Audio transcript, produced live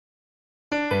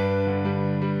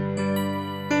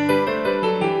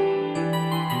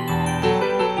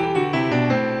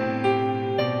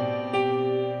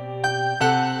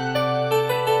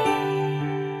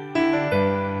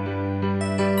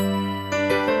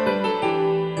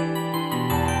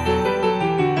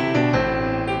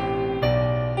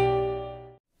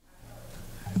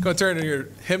going to turn to your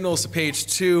hymnals to page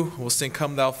 2. We'll sing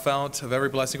Come Thou Fount of Every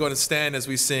Blessing. Go ahead and stand as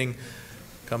we sing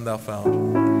Come Thou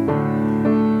Fount.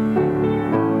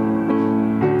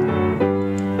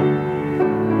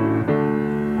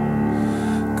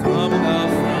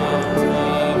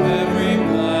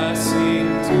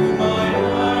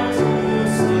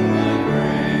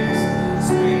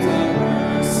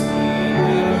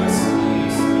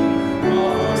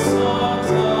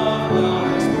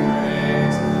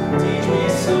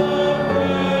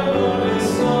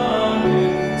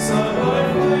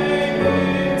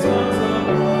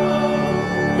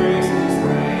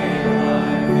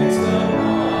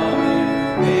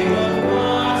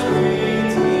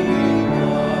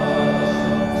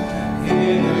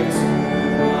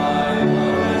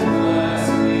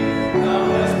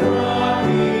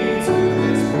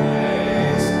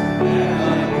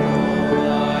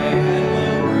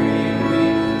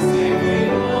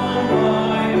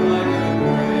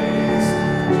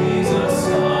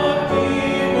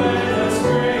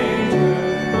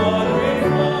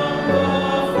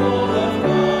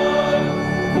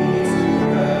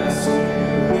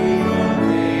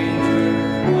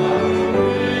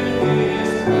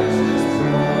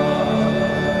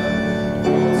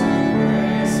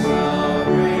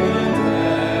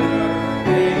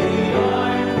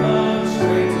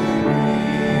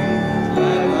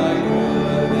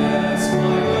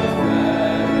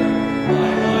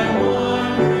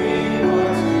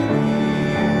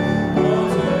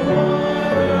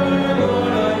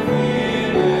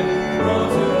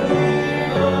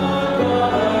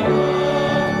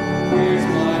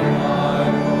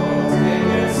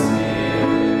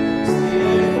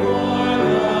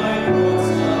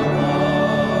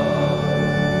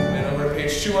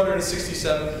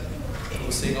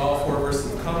 We'll sing all 4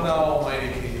 verses of Come Thou Almighty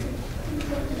King.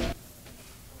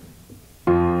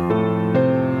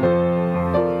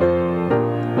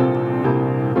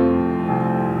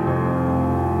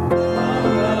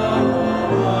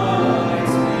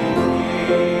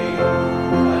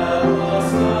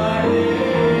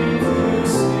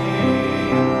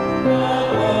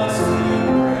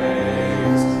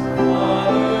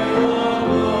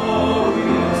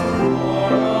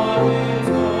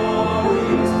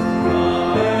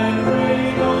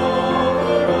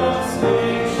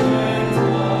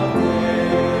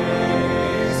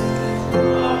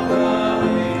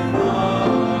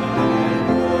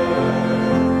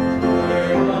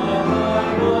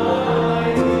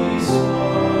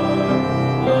 Sure.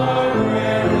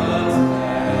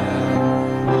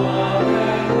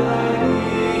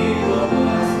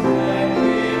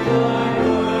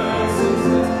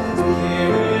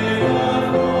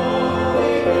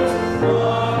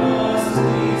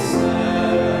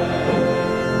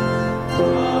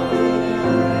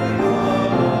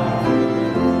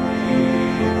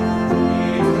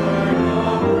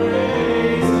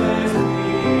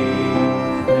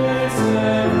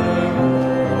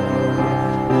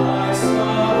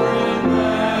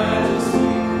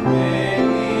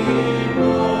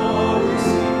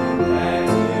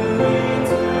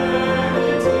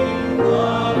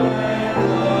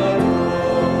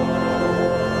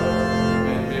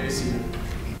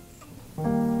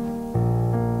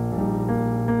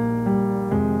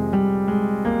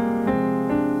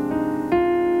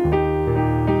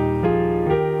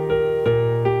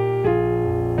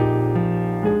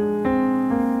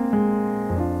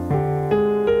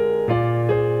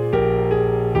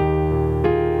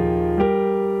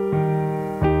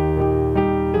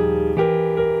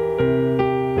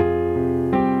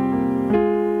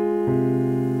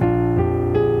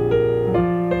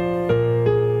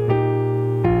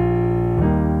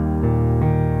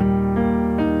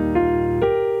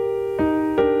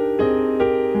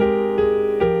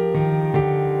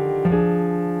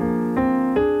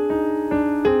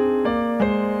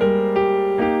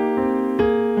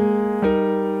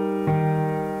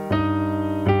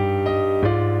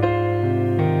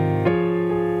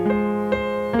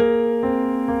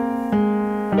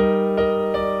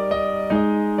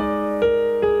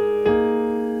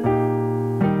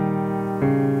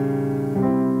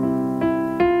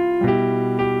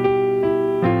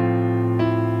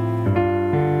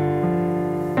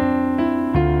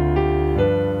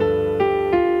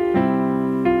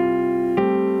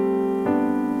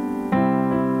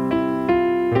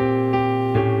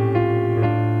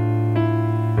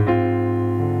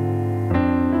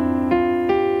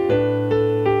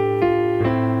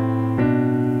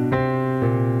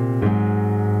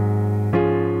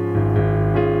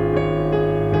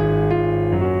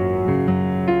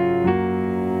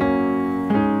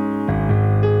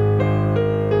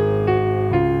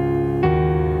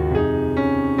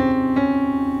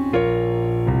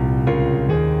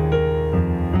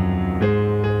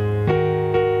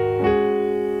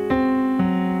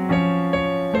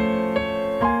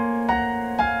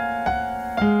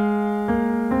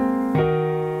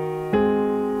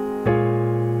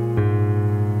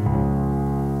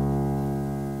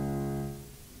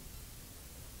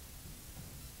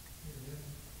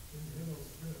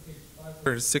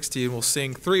 160, and we'll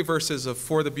sing 3 verses of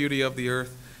For the Beauty of the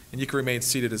Earth, and you can remain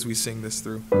seated as we sing this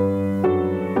through.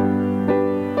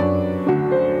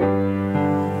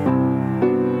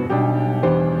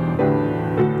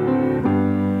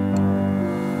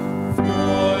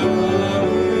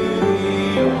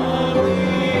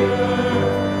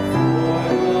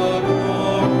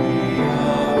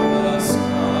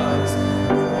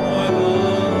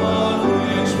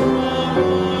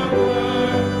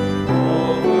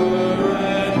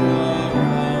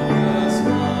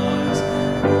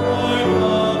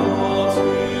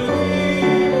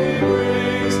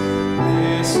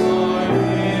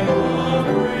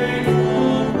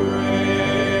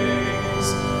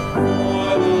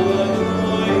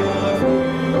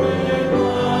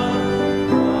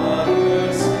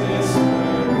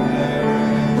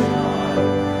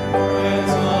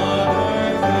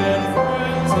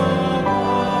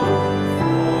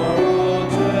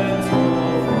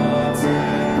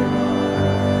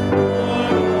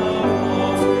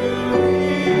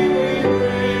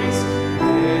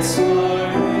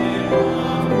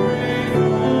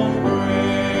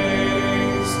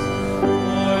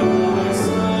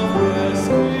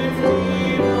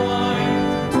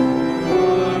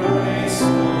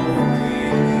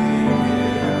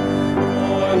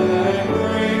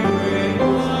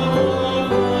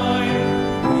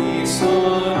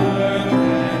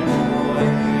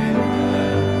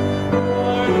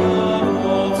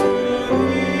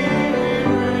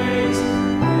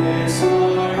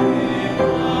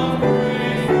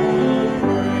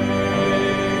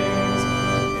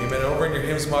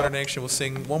 We'll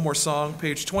sing one more song,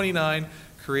 page 29,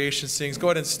 Creation Sings. Go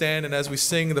ahead and stand, and as we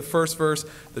sing the first verse,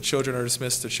 the children are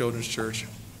dismissed to Children's Church.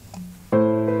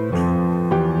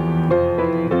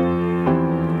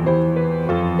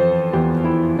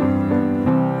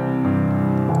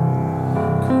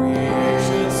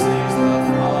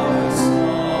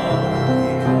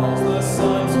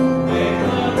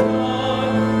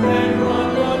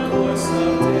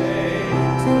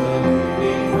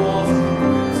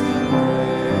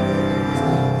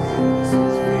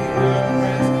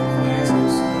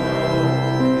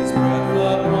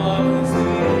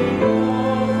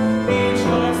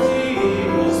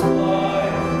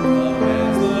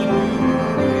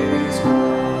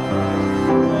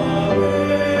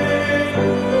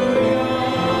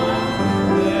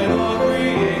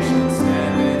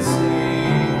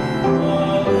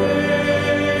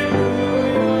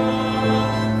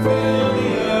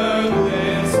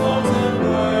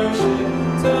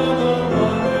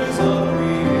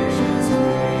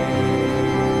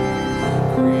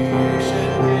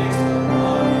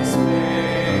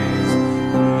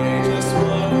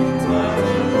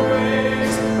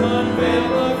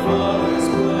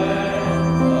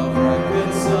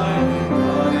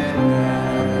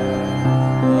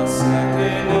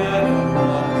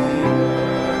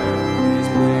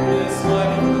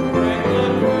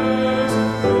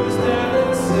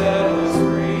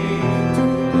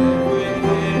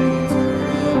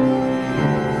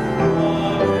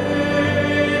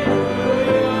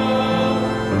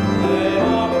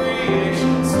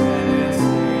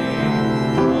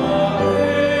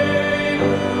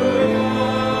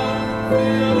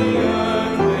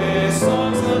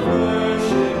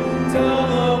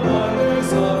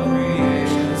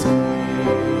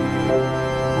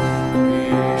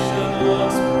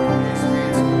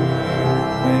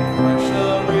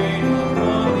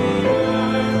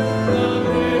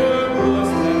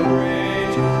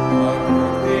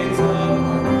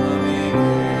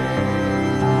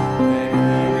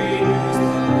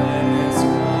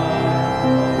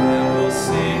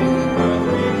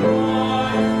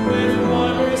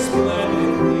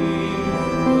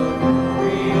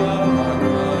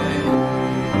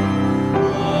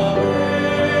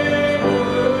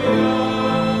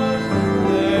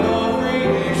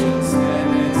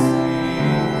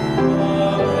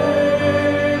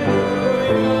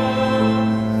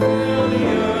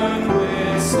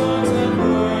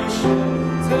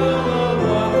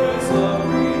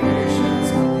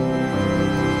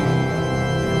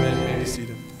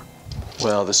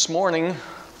 This morning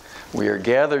we are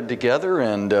gathered together,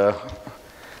 and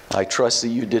I trust that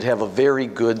you did have a very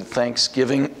good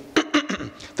Thanksgiving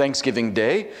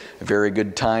Day, a very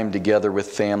good time together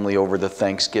with family over the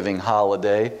Thanksgiving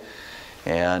holiday.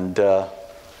 And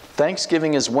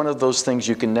Thanksgiving is one of those things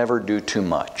you can never do too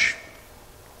much.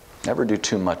 Never do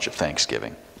too much of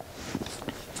Thanksgiving.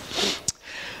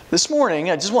 This morning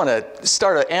I just want to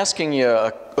start asking you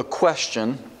a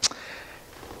question.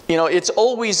 You know, it's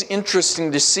always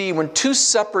interesting to see when two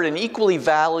separate and equally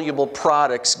valuable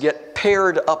products get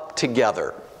paired up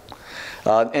together.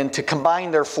 and to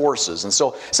combine their forces. And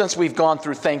so since we've gone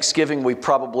through Thanksgiving, we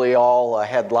probably all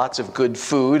had lots of good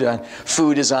food.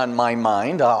 Food is on my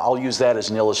mind. I'll use that as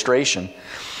an illustration.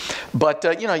 But,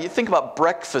 you think about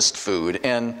breakfast food,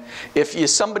 and if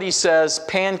somebody says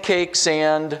pancakes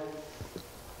and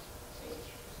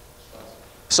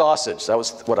sausage, that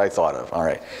was what I thought of. All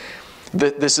right.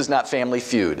 This is not Family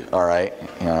Feud. All right.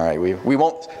 All right. We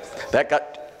won't. That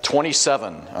got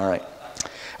 27. All right.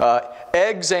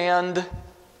 Eggs and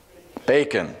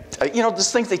bacon.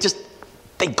 These things,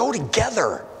 they go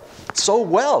together so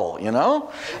well,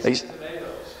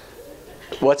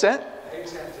 What's that?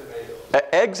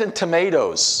 Eggs and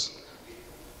tomatoes.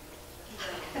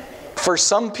 For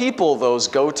some people, those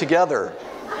go together.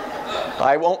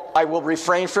 I will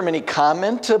refrain from any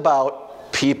comment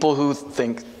about people who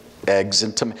think eggs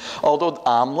and tomatoes. Although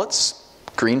omelets,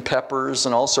 green peppers,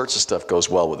 and all sorts of stuff goes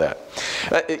well with that.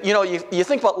 You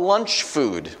think about lunch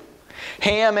food.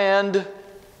 Ham and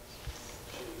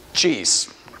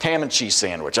cheese. Ham and cheese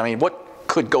sandwich. I mean, what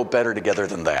could go better together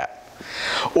than that?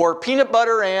 Or peanut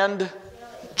butter and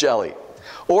jelly.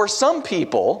 Or some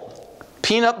people,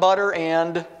 peanut butter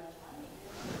and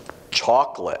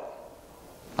chocolate.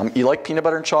 You like peanut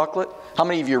butter and chocolate? How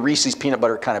many of you are Reese's peanut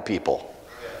butter kind of people?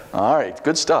 All right,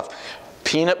 good stuff.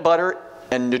 Peanut butter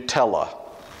and Nutella.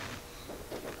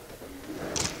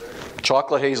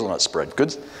 Chocolate hazelnut spread.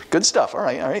 Good stuff. All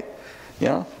right.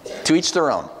 To each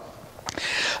their own.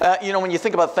 When you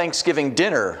think about Thanksgiving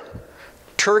dinner,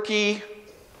 turkey,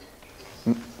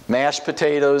 mashed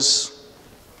potatoes,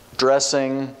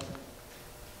 dressing,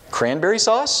 cranberry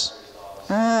sauce?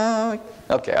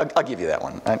 Okay, I'll give you that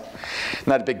one. I'm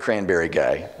not a big cranberry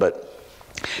guy, but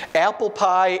apple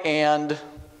pie and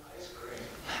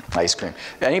ice cream.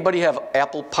 Anybody have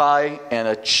apple pie and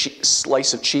a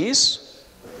slice of cheese?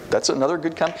 That's another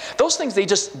good comment. Those things, they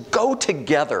just go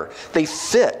together. They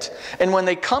fit. And when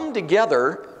they come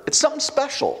together, it's something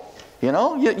special.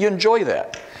 You enjoy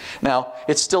that. Now,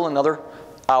 it's still another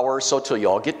hour or so till you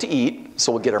all get to eat,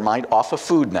 so we'll get our mind off of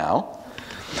food now.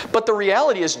 But the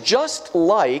reality is, just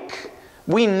like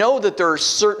we know that there are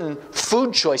certain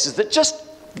food choices that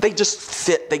they just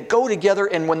fit. They go together,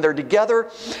 and when they're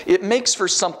together, it makes for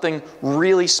something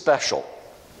really special.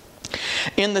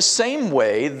 In the same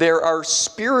way, there are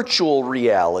spiritual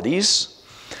realities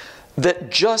that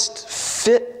just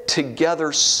fit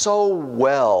together so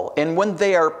well. And when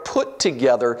they are put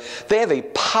together, they have a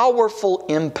powerful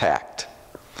impact.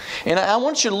 And I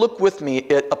want you to look with me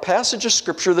at a passage of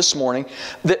Scripture this morning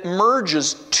that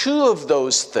merges two of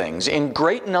those things in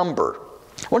great number.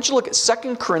 I want you to look at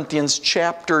 2 Corinthians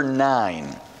chapter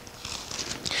 9.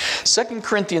 2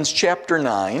 Corinthians chapter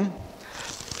 9,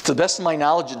 to the best of my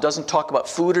knowledge, it doesn't talk about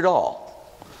food at all.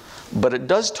 But it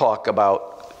does talk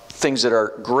about things that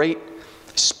are great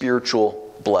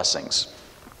spiritual blessings.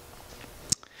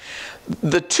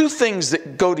 The two things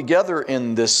that go together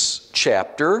in this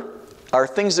chapter are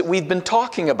things that we've been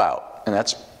talking about, and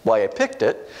that's why I picked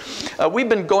it. We've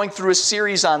been going through a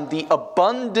series on the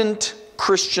abundant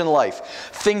Christian life.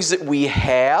 Things that we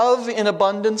have in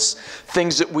abundance,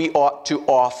 things that we ought to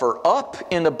offer up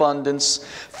in abundance,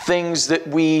 things that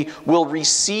we will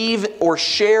receive or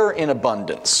share in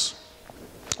abundance.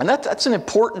 And that's an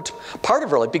important part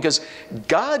of our life, because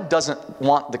God doesn't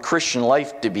want the Christian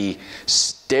life to be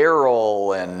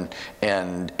sterile and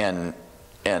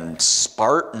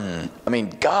Spartan. I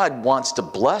mean, God wants to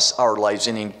bless our lives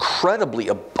in incredibly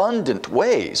abundant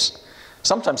ways.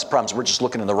 Sometimes the problem is we're just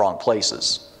looking in the wrong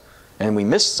places, and we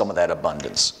miss some of that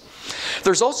abundance.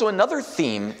 There's also another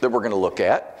theme that we're going to look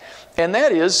at, and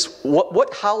that is,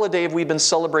 what holiday have we been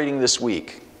celebrating this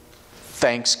week?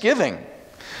 Thanksgiving.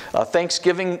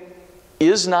 Thanksgiving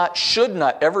should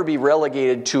not ever be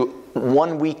relegated to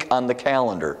 1 week on the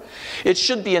calendar. It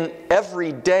should be an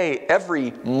every day,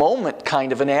 every moment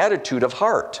kind of an attitude of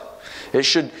heart. It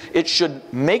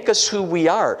should make us who we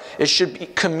are. It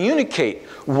should communicate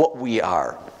what we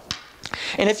are.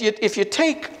 And if you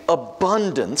take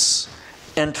abundance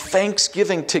and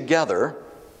thanksgiving together,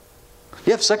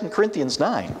 you have 2 Corinthians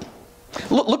 9.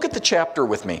 Look at the chapter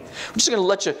with me. I'm just going to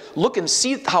let you look and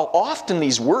see how often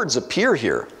these words appear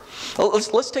here.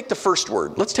 Let's take the first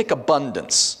word. Let's take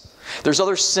abundance. There's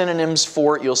other synonyms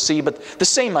for it, you'll see, but the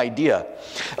same idea.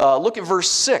 Look at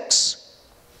verse 6.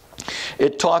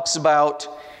 It talks about,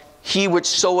 he which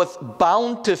soweth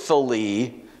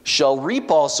bountifully shall reap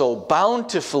also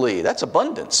bountifully. That's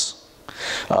abundance.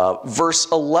 Verse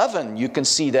 11, you can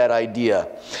see that idea.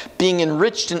 Being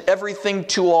enriched in everything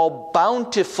to all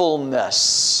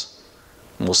bountifulness.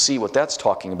 And we'll see what that's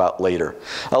talking about later.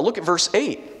 Look at verse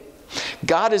 8.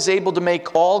 God is able to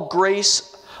make all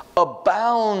grace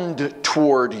abound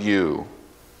toward you.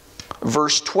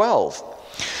 Verse 12.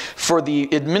 For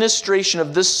the administration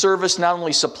of this service not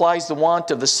only supplies the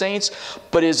want of the saints,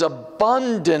 but is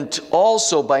abundant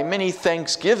also by many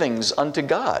thanksgivings unto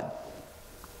God.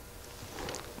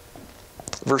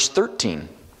 Verse 13,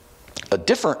 a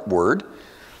different word.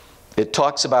 It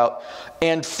talks about,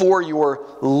 and for your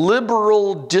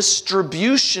liberal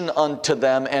distribution unto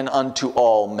them and unto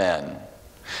all men.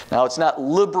 Now, it's not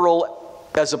liberal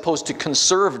as opposed to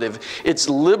conservative. It's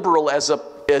liberal as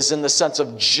in the sense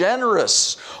of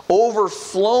generous,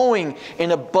 overflowing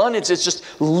in abundance. It's just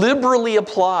liberally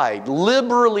applied,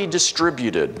 liberally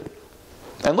distributed.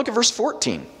 And look at verse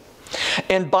 14.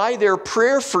 And by their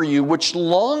prayer for you, which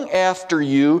long after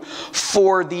you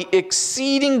for the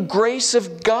exceeding grace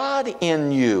of God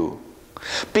in you.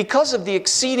 Because of the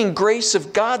exceeding grace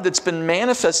of God that's been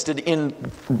manifested in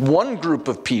one group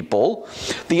of people,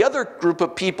 the other group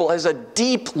of people has a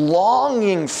deep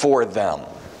longing for them.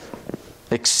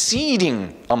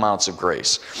 Exceeding amounts of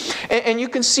grace. And you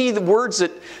can see the words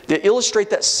that illustrate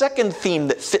that second theme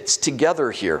that fits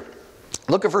together here.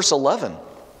 Look at verse 11.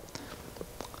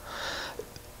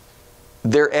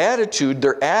 Their attitude,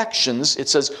 their actions, it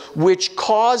says, which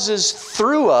causes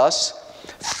through us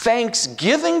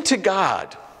thanksgiving to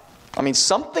God. I mean,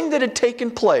 something that had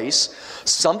taken place,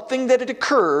 something that had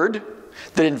occurred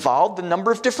that involved a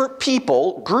number of different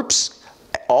people, groups,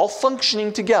 all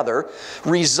functioning together,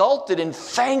 resulted in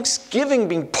thanksgiving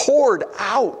being poured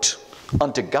out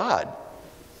unto God.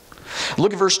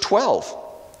 Look at verse 12.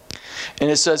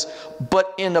 And it says,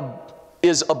 but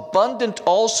is abundant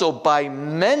also by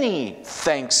many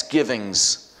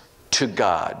thanksgivings to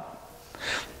God.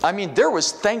 I mean, there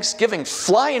was thanksgiving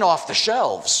flying off the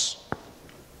shelves,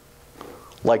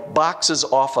 like boxes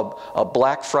off a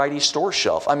Black Friday store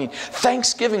shelf. I mean,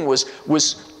 thanksgiving was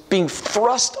being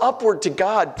thrust upward to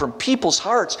God from people's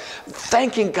hearts,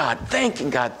 thanking God,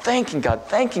 thanking God, thanking God,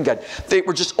 thanking God. They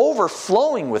were just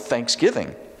overflowing with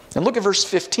thanksgiving. And look at verse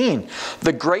 15.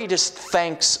 The greatest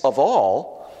thanks of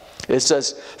all, it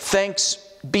says, thanks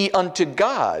be unto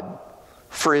God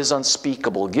for his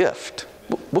unspeakable gift.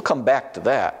 We'll come back to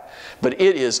that. But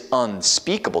it is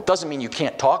unspeakable. It doesn't mean you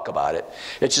can't talk about it.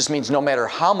 It just means no matter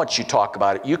how much you talk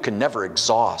about it, you can never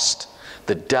exhaust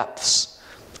the depths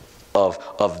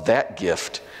of that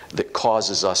gift that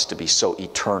causes us to be so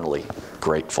eternally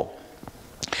grateful.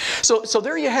 So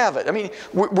there you have it. I mean,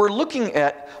 we're looking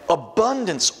at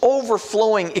abundance,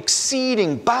 overflowing,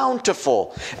 exceeding,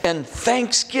 bountiful, and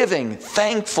thanksgiving,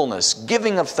 thankfulness,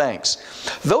 giving of thanks.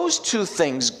 Those two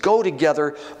things go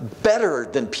together better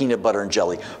than peanut butter and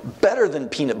jelly, better than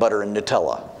peanut butter and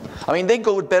Nutella. I mean, they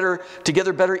go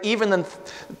together better even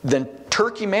than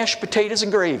turkey, mashed potatoes,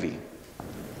 and gravy.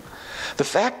 The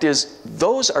fact is,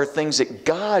 those are things that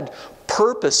God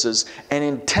purposes and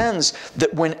intends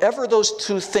that whenever those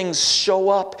two things show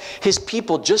up, his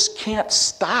people just can't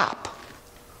stop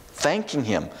thanking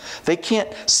him. They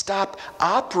can't stop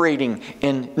operating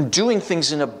and doing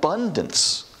things in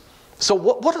abundance. So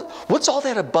what's all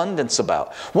that abundance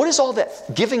about? What is all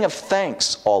that giving of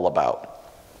thanks all about?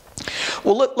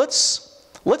 Well,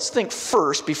 let's think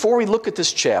first, before we look at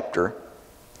this chapter,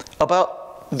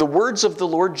 about the words of the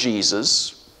Lord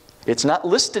Jesus. It's not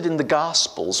listed in the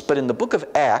Gospels, but in the book of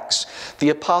Acts, the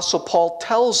Apostle Paul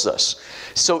tells us.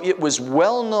 So it was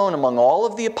well known among all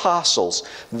of the apostles.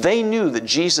 They knew that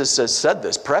Jesus has said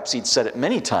this. Perhaps he'd said it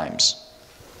many times.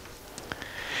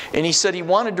 And he said he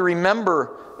wanted to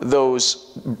remember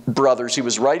those brothers he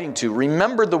was writing to.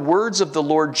 Remember the words of the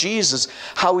Lord Jesus,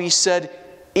 how he said,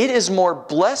 it is more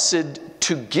blessed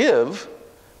to give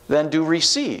than to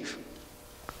receive.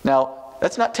 Now,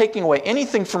 that's not taking away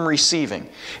anything from receiving.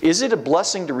 Is it a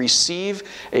blessing to receive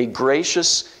a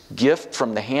gracious gift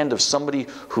from the hand of somebody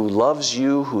who loves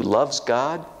you, who loves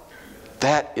God?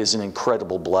 That is an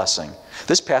incredible blessing.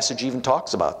 This passage even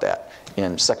talks about that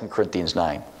in 2 Corinthians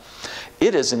 9.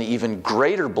 It is an even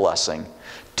greater blessing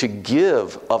to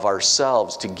give of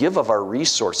ourselves, to give of our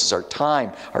resources, our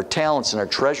time, our talents, and our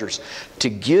treasures, to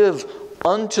give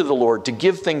unto the Lord, to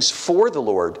give things for the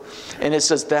Lord. And it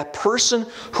says that person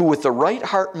who with the right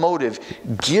heart motive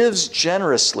gives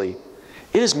generously,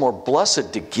 it is more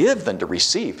blessed to give than to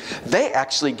receive. They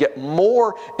actually get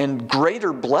more and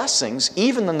greater blessings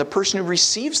even than the person who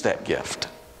receives that gift.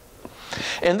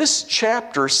 And this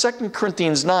chapter, 2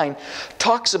 Corinthians 9,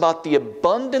 talks about the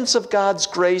abundance of God's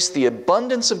grace, the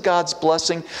abundance of God's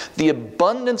blessing, the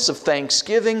abundance of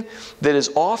thanksgiving that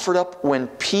is offered up when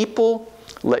people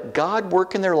let God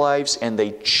work in their lives and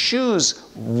they choose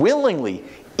willingly,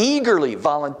 eagerly,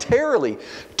 voluntarily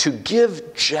to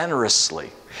give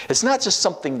generously. It's not just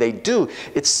something they do,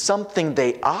 it's something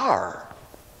they are.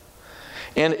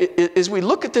 And as we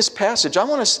look at this passage, I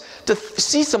want us to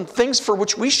see some things for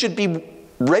which we should be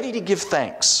ready to give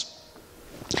thanks.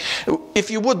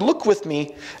 If you would, look with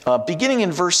me, beginning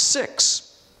in verse 6,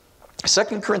 2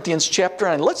 Corinthians chapter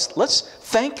 9. Let's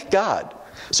thank God.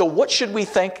 So what should we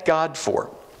thank God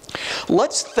for?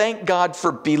 Let's thank God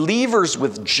for believers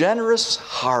with generous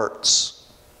hearts.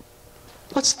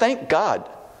 Let's thank God.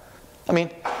 I mean,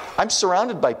 I'm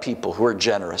surrounded by people who are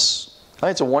generous.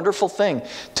 It's a wonderful thing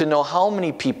to know how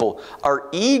many people are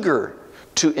eager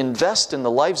to invest in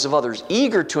the lives of others,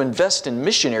 eager to invest in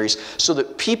missionaries so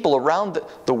that people around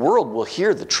the world will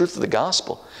hear the truth of the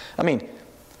gospel. I mean,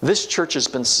 this church has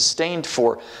been sustained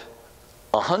for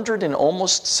 100 and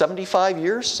almost 75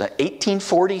 years,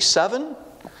 1847,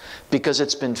 because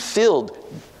it's been filled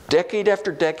decade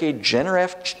after decade,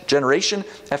 generation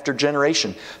after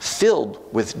generation,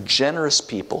 filled with generous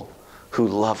people who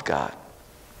love God.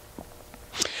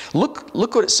 Look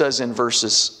what it says in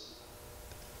verses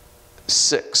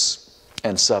 6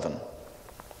 and 7.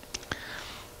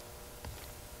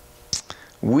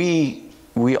 We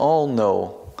all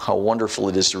know how wonderful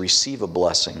it is to receive a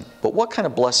blessing. But what kind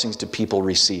of blessings do people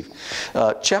receive?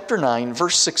 Chapter 9,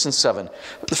 verse 6 and 7.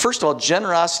 First of all,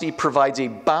 generosity provides a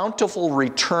bountiful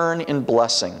return in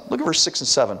blessing. Look at verse 6 and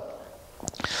 7.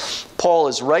 Paul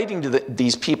is writing to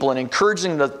these people and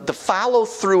encouraging them to follow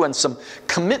through on some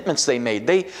commitments they made.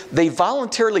 They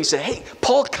voluntarily said, hey,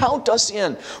 Paul, count us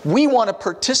in. We want to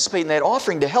participate in that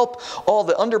offering to help all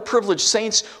the underprivileged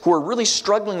saints who are really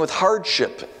struggling with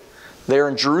hardship there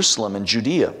in Jerusalem and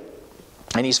Judea.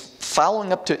 And he's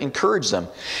following up to encourage them.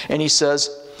 And he says,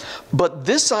 but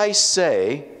this I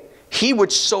say, he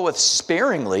which soweth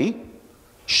sparingly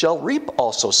shall reap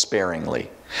also sparingly.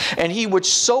 And he which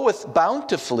soweth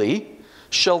bountifully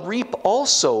shall reap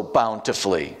also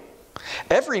bountifully.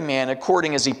 Every man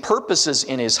according as he purposes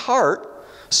in his heart,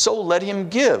 so let him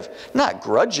give, not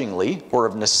grudgingly or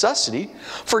of necessity,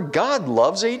 for God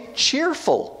loves a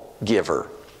cheerful giver.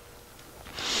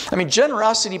 I mean,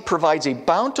 generosity provides a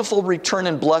bountiful return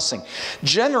and blessing.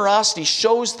 Generosity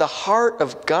shows the heart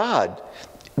of God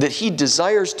that He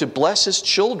desires to bless His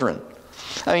children.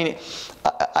 I mean,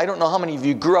 I don't know how many of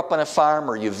you grew up on a farm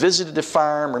or you visited a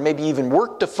farm or maybe even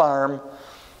worked a farm.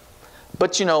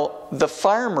 But you know, the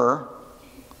farmer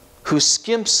who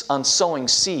skimps on sowing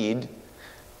seed,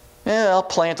 I'll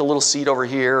plant a little seed over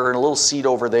here and a little seed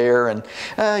over there, and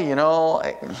you know,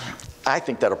 I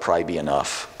think that'll probably be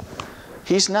enough.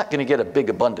 He's not going to get a big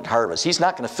abundant harvest. He's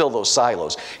not going to fill those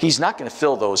silos. He's not going to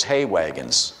fill those hay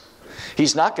wagons.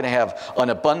 He's not going to have an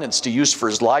abundance to use for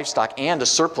his livestock and a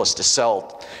surplus to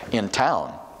sell in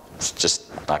town. It's just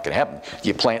not going to happen.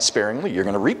 You plant sparingly, you're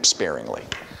going to reap sparingly.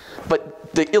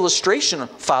 But the illustration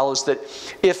follows that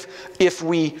if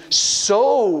we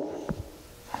sow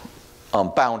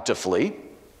bountifully,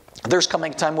 there's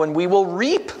coming a time when we will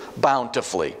reap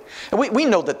bountifully. And we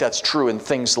know that that's true in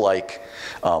things like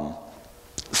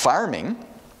farming.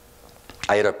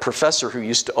 I had a professor who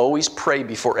used to always pray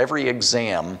before every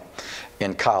exam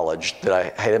in college that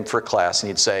I had him for a class, and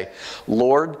he'd say,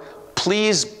 Lord,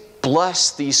 please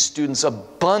bless these students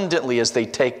abundantly as they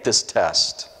take this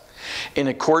test in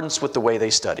accordance with the way they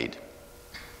studied.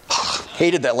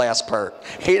 Hated that last part.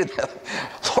 Hated that.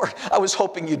 Lord, I was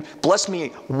hoping you'd bless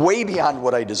me way beyond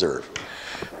what I deserve.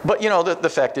 But you know, the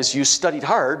fact is you studied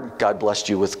hard, God blessed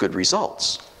you with good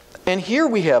results. And here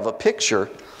we have a picture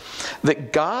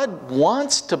that God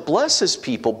wants to bless His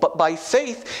people, but by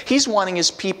faith, He's wanting His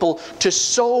people to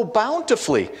sow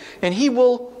bountifully, and He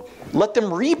will let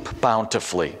them reap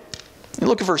bountifully. You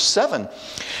look at verse 7.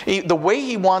 The way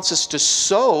He wants us to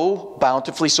sow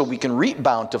bountifully so we can reap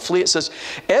bountifully, it says,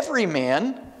 every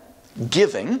man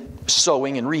giving,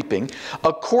 sowing and reaping,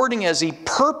 according as he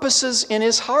purposes in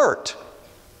his heart.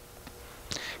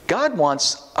 God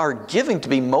wants our giving to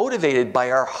be motivated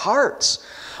by our hearts,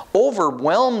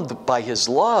 overwhelmed by His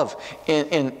love,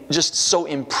 and just so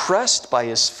impressed by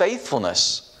His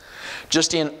faithfulness,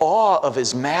 just in awe of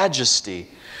His majesty,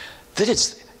 that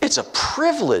it's a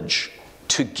privilege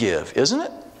to give, isn't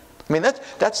it? I mean,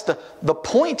 that's the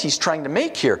point He's trying to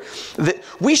make here, that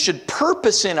we should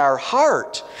purpose in our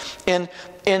heart, and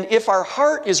if our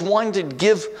heart is wanting to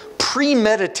give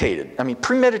premeditated, I mean,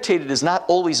 premeditated is not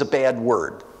always a bad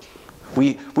word.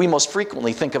 We most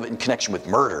frequently think of it in connection with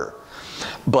murder.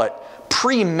 But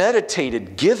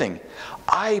premeditated giving,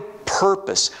 I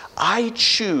purpose, I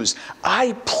choose,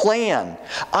 I plan,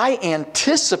 I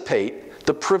anticipate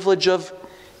the privilege of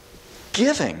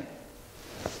giving.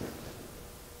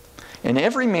 And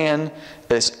every man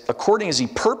is according as he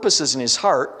purposes in his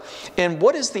heart. And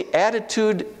what is the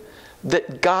attitude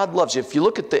that God loves? If you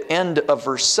look at the end of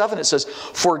verse 7, it says,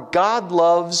 "For God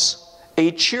loves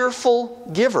a cheerful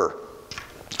giver."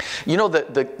 You know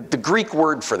the Greek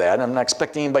word for that, I'm not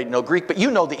expecting anybody to know Greek, but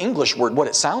you know the English word, what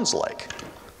it sounds like.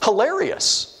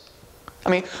 Hilarious. I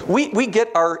mean, we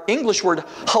get our English word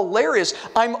hilarious.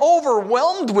 I'm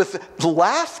overwhelmed with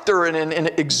laughter and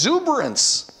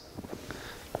exuberance.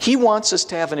 He wants us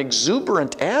to have an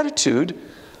exuberant attitude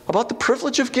about the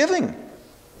privilege of giving.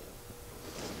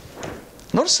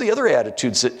 Notice the other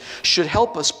attitudes that should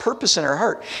help us purpose in our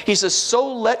heart. He says,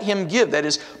 "So let him give." That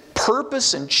is,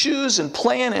 purpose and choose and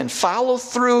plan and follow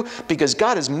through because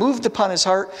God has moved upon his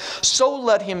heart. So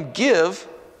let him give,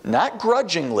 not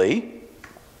grudgingly.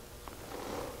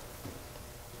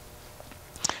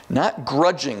 Not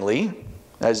grudgingly,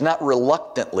 that is not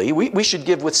reluctantly. We should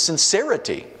give with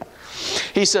sincerity.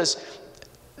 He says,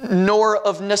 nor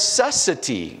of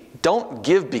necessity. Don't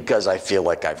give because I feel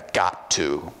like I've got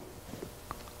to.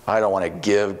 I don't want to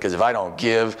give because if I don't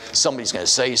give, somebody's going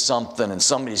to say something and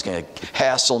somebody's going to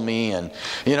hassle me. And,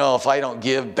 you know, if I don't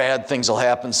give, bad things will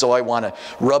happen. So I want to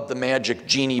rub the magic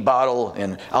genie bottle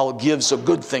and I'll give so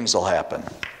good things will happen.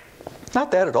 Not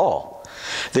that at all.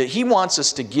 That he wants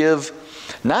us to give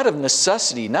not of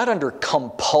necessity, not under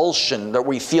compulsion, that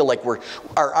we feel like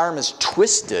our arm is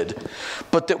twisted,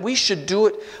 but that we should do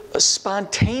it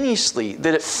spontaneously,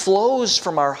 that it flows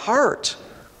from our heart.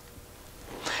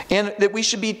 And that we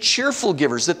should be cheerful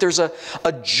givers, that there's a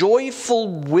joyful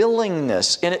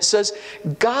willingness. And it says,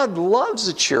 God loves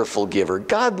a cheerful giver.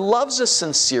 God loves a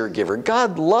sincere giver.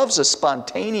 God loves a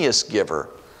spontaneous giver.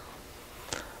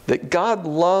 That God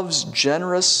loves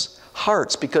generous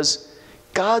hearts because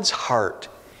God's heart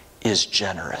is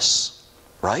generous,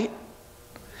 right?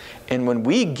 And when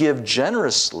we give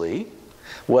generously,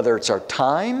 whether it's our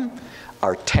time,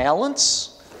 our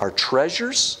talents, our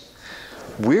treasures,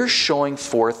 we're showing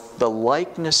forth the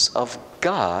likeness of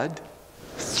God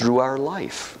through our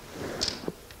life.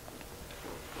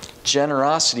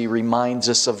 Generosity reminds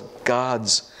us of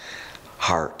God's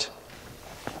heart.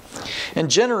 And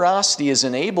generosity is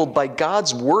enabled by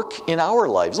God's work in our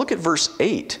lives. Look at verse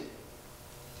 8.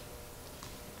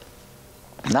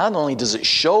 Not only does it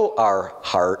show our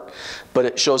heart, but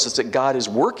it shows us that God is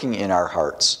working in our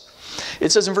hearts.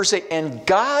 It says in verse 8, "And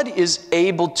God is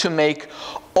able to make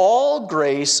all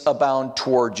grace abound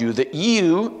toward you, that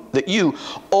you,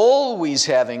 always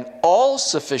having all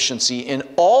sufficiency in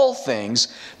all things,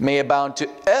 may abound to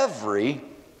every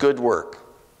good work."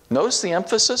 Notice the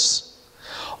emphasis.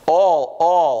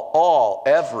 All,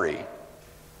 every.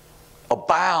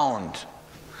 Abound.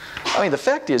 I mean, the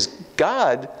fact is,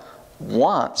 God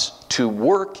wants to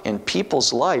work in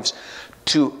people's lives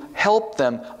to help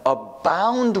them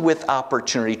abound with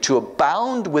opportunity, to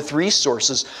abound with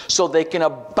resources, so they can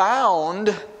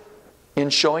abound in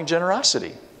showing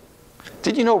generosity.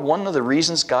 Did you know one of the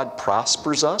reasons God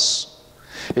prospers us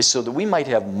is so that we might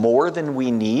have more than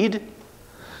we need,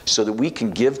 so that we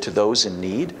can give to those in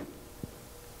need?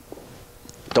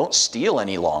 Don't steal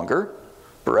any longer,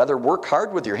 but rather work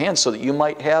hard with your hands so that you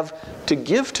might have to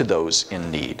give to those in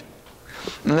need.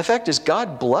 And the fact is,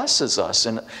 God blesses us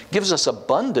and gives us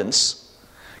abundance.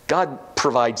 God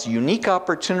provides unique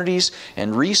opportunities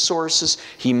and resources.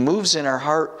 He moves in our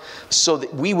heart so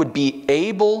that we would be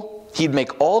able, He'd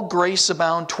make all grace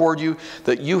abound toward you,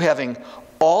 that you having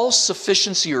all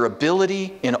sufficiency or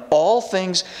ability in all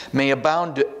things may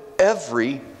abound to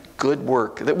every good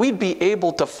work. That we'd be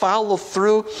able to follow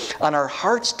through on our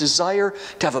heart's desire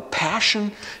to have a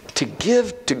passion to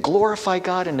give, to glorify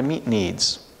God, and to meet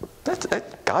needs.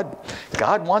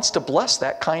 God wants to bless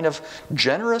that kind of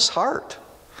generous heart.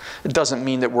 It doesn't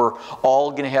mean that we're all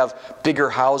going to have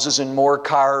bigger houses and more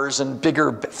cars and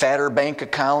bigger, fatter bank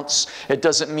accounts. It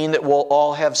doesn't mean that we'll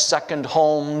all have second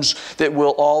homes, that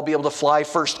we'll all be able to fly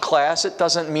first class. It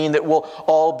doesn't mean that we'll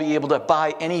all be able to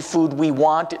buy any food we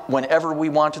want whenever we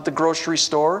want at the grocery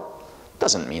store. It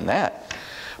doesn't mean that.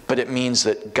 But it means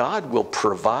that God will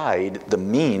provide the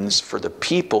means for the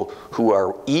people who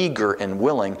are eager and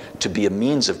willing to be a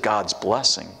means of God's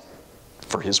blessing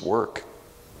for His work.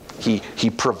 He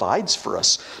provides for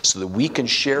us so that we can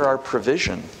share our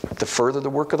provision to further the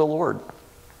work of the Lord.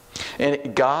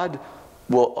 And God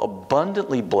will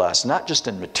abundantly bless, not just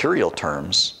in material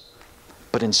terms,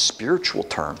 but in spiritual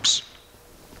terms.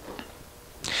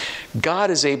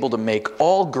 God is able to make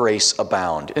all grace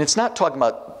abound. And it's not talking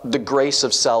about the grace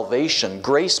of salvation.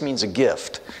 Grace means a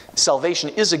gift. Salvation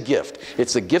is a gift.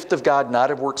 It's the gift of God, not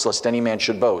of works, lest any man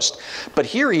should boast. But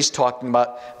here he's talking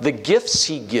about the gifts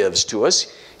He gives to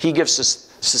us. He gives us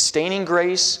sustaining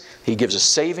grace. He gives us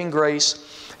saving grace.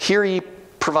 Here he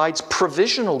provides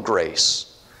provisional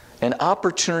grace, an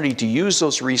opportunity to use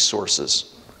those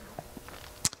resources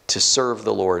to serve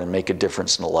the Lord and make a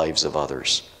difference in the lives of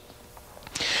others.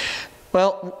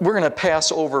 Well, we're going to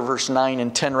pass over verse 9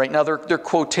 and 10 right now. They're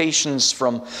quotations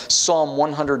from Psalm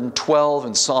 112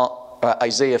 and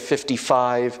Isaiah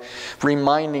 55,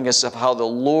 reminding us of how the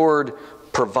Lord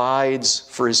provides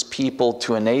for His people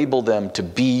to enable them to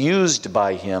be used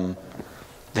by Him,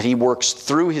 that He works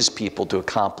through His people to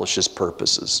accomplish His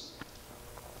purposes.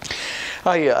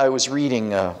 I was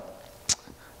reading a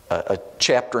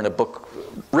chapter in a book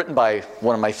written by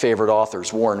one of my favorite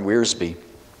authors, Warren Wiersbe.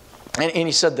 And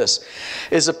he said this,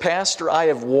 "As a pastor, I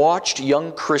have watched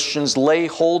young Christians lay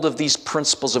hold of these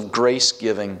principles of grace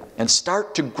giving and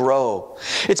start to grow.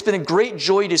 It's been a great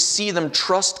joy to see them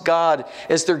trust God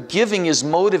as their giving is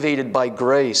motivated by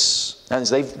grace. As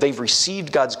they've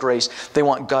received God's grace, they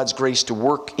want God's grace to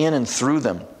work in and through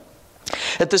them.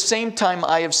 At the same time,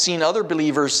 I have seen other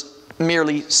believers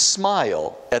merely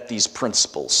smile at these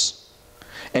principles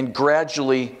and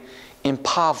gradually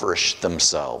impoverish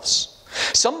themselves.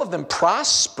 Some of them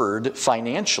prospered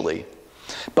financially,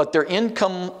 but their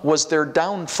income was their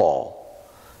downfall.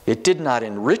 It did not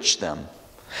enrich them.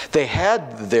 They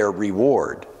had their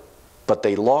reward, but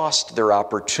they lost their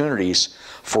opportunities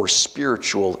for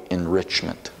spiritual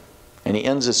enrichment." And he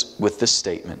ends this with this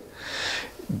statement: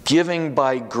 "Giving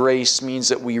by grace means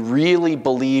that we really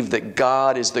believe that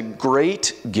God is the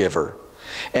great giver,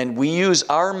 and we use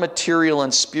our material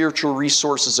and spiritual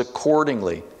resources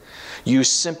accordingly. You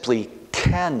simply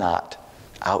cannot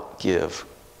outgive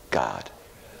God."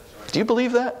 Do you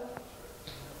believe that?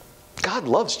 God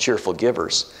loves cheerful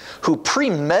givers who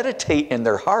premeditate in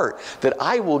their heart that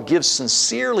I will give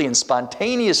sincerely and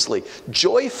spontaneously,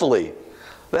 joyfully,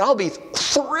 that I'll be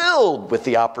thrilled with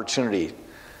the opportunity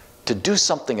to do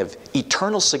something of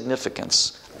eternal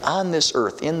significance on this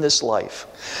earth, in this life,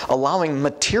 allowing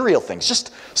material things, just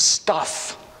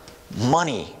stuff,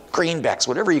 money, greenbacks,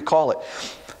 whatever you call it,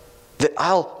 that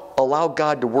I'll allow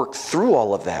God to work through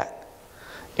all of that,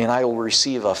 and I will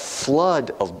receive a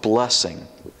flood of blessing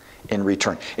in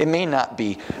return. It may not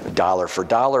be dollar for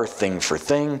dollar, thing for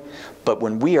thing, but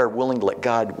when we are willing to let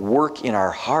God work in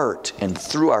our heart and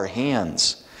through our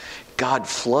hands, God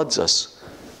floods us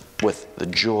with the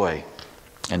joy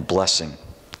and blessing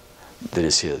that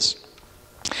is His.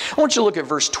 I want you to look at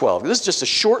verse 12. This is just a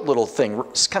short little thing.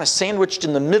 It's kind of sandwiched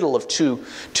in the middle of two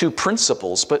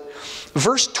principles. But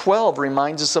verse 12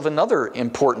 reminds us of another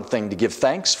important thing to give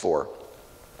thanks for.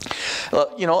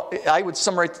 I would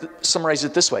summarize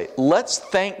it this way. Let's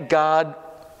thank God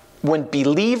when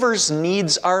believers'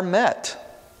 needs are met.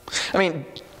 I mean,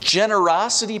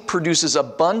 generosity produces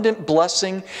abundant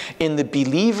blessing in the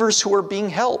believers who are being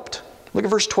helped. Look at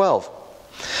verse 12.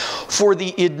 "For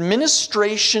the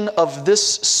administration of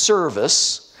this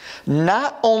service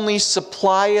not only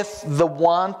supplieth the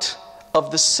want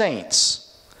of the saints,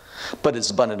 but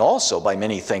is abundant also by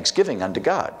many thanksgiving unto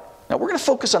God." Now we're going to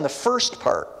focus on the first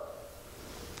part.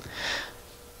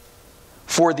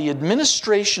 For the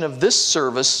administration of this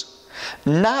service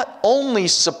not only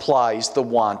supplies the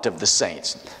want of the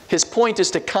saints. His point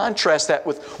is to contrast that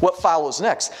with what follows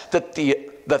next, that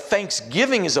the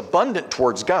thanksgiving is abundant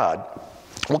towards God.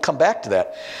 We'll come back to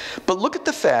that. But look at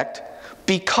the fact,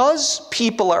 because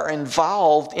people are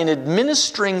involved in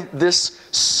administering this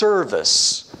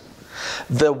service,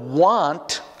 the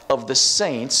want of the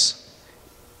saints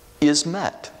is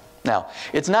met. Now,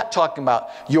 it's not talking about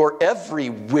your every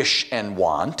wish and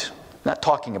want. Not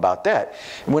talking about that.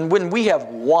 When we have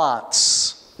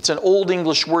wants, it's an old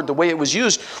English word, the way it was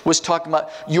used was talking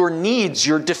about your needs,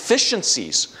 your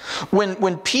deficiencies.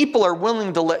 When people are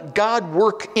willing to let God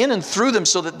work in and through them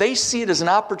so that they see it as an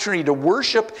opportunity to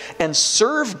worship and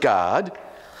serve God,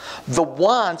 the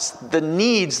wants, the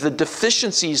needs, the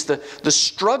deficiencies, the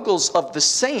struggles of the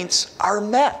saints are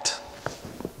met.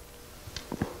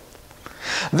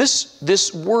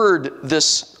 This word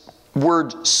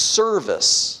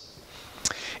service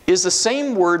is the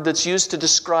same word that's used to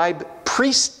describe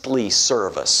priestly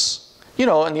service. You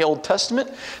know, in the Old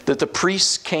Testament, that the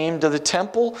priests came to the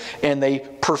temple and they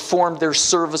performed their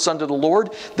service unto the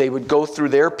Lord. They would go through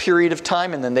their period of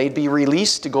time and then they'd be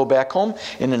released to go back home.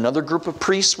 And another group of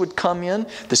priests would come in.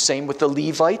 The same with the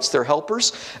Levites, their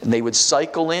helpers. And they would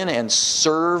cycle in and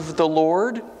serve the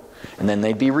Lord. And then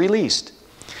they'd be released.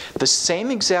 The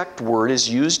same exact word is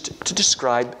used to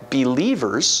describe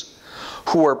believers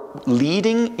who are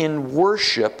leading in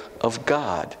worship of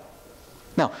God.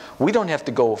 Now, we don't have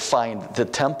to go find the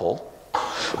temple.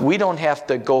 We don't have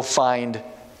to go find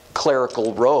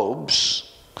clerical robes.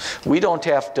 We don't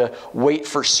have to wait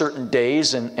for certain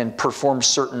days and perform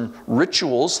certain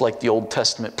rituals like the Old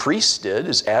Testament priests did,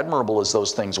 as admirable as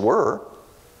those things were.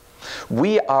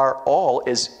 We are all,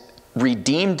 as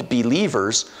redeemed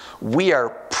believers, we are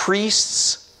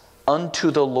priests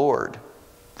unto the Lord.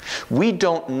 We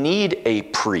don't need a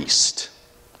priest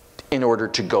in order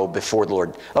to go before the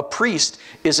Lord. A priest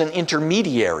is an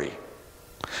intermediary.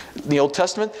 In the Old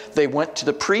Testament, they went to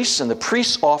the priests, and the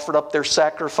priests offered up their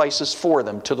sacrifices for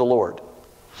them to the Lord.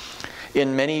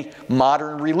 In many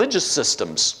modern religious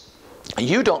systems,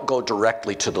 you don't go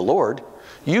directly to the Lord.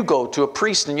 You go to a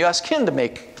priest and you ask him to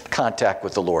make contact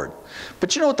with the Lord.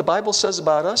 But you know what the Bible says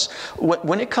about us?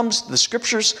 When it comes to the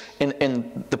Scriptures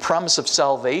and the promise of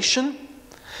salvation,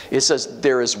 it says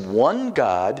there is one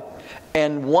God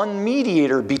and one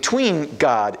mediator between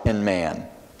God and man.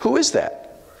 Who is that?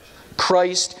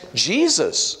 Christ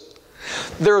Jesus.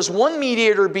 There is one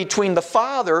mediator between the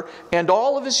Father and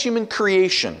all of his human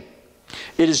creation.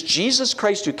 It is Jesus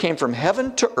Christ who came from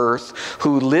heaven to earth,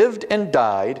 who lived and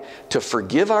died to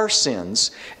forgive our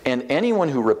sins, and anyone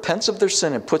who repents of their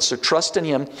sin and puts their trust in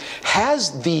him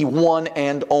has the one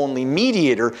and only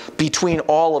mediator between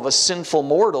all of us sinful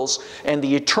mortals and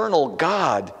the eternal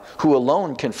God who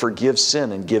alone can forgive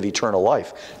sin and give eternal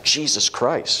life, Jesus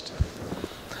Christ.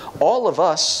 All of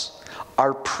us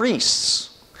are priests.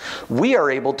 We are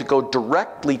able to go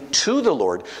directly to the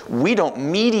Lord. We don't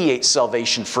mediate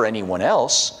salvation for anyone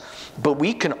else, but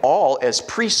we can all, as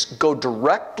priests, go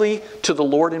directly to the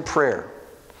Lord in prayer.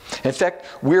 In fact,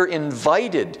 we're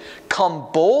invited, come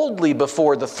boldly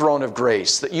before the throne of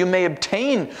grace, that you may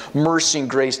obtain mercy and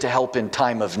grace to help in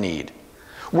time of need.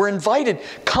 We're invited,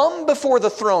 come before the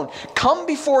throne, come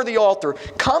before the altar,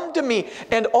 come to me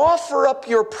and offer up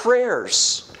your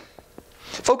prayers.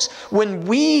 Folks, when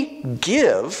we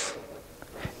give,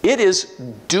 it is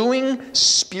doing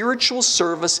spiritual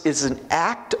service, is an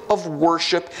act of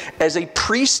worship as a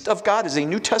priest of God, as a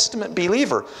New Testament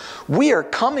believer. We are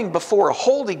coming before a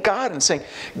holy God and saying,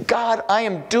 God, I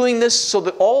am doing this so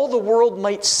that all the world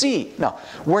might see. Now,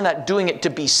 we're not doing it to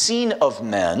be seen of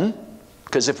men,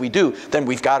 because if we do, then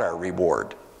we've got our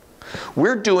reward.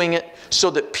 We're doing it so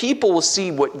that people will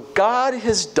see what God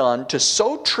has done to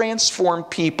so transform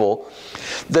people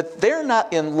that they're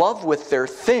not in love with their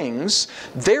things,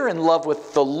 they're in love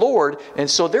with the Lord, and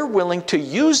so they're willing to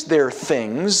use their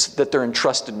things that they're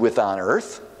entrusted with on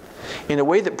earth in a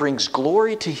way that brings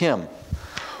glory to Him.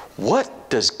 What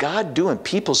does God do in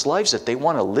people's lives that they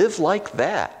want to live like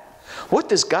that? What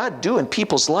does God do in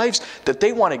people's lives that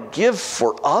they want to give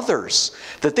for others,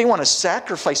 that they want to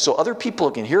sacrifice so other people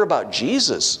can hear about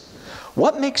Jesus?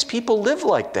 What makes people live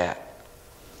like that?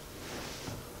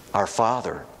 Our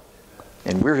Father.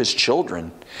 And we're His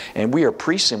children. And we are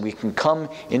priests, and we can come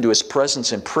into His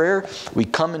presence in prayer. We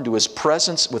come into His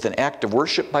presence with an act of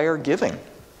worship by our giving.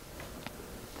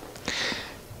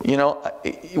 You know,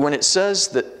 when it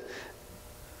says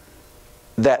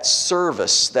that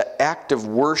service, that act of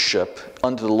worship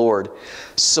unto the Lord,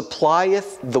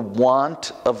 supplieth the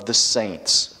want of the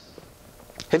saints.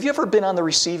 Have you ever been on the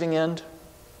receiving end?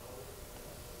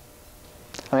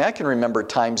 I mean, I can remember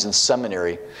times in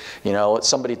seminary, you know,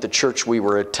 somebody at the church we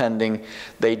were attending,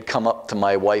 they'd come up to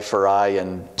my wife or I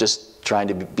and just trying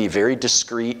to be very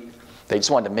discreet. They just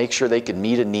wanted to make sure they could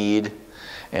meet a need.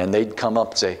 And they'd come up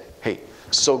and say, hey,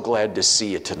 so glad to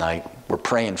see you tonight. We're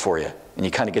praying for you. And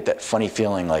you kind of get that funny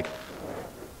feeling like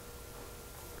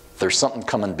there's something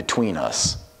coming between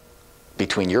us,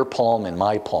 between your palm and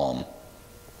my palm.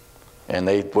 And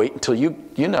they wait until you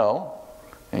know,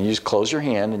 and you just close your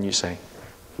hand and you say,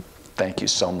 thank you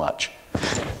so much.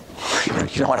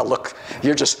 You don't want to look,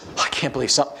 you're just, I can't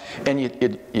believe something.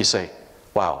 And you say,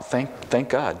 wow, thank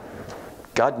God.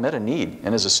 God met a need.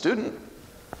 And as a student,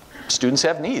 students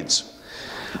have needs.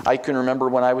 I can remember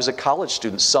when I was a college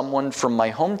student, someone from my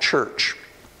home church,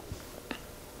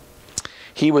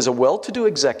 he was a well-to-do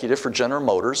executive for General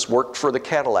Motors, worked for the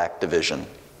Cadillac division,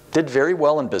 did very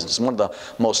well in business, one of the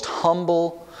most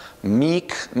humble,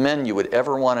 meek men you would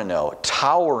ever want to know, a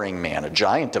towering man, a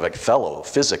giant of a fellow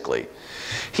physically.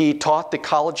 He taught the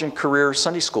college and career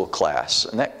Sunday school class,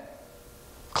 and that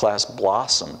class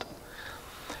blossomed.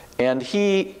 And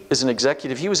he, as an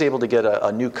executive, he was able to get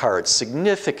a new car at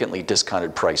significantly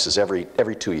discounted prices every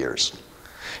 2 years.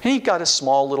 And he got a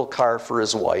small little car for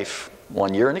his wife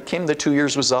one year, and it came, the 2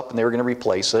 years was up, and they were going to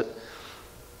replace it.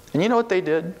 And you know what they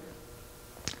did?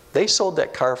 They sold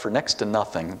that car for next to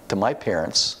nothing to my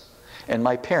parents, and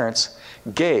my parents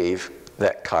gave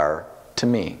that car to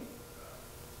me.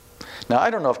 Now,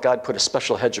 I don't know if God put a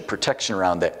special hedge of protection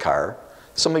around that car.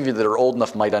 Some of you that are old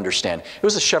enough might understand. It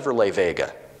was a Chevrolet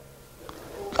Vega.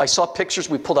 I saw pictures,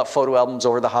 we pulled out photo albums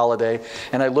over the holiday,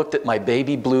 and I looked at my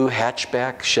baby blue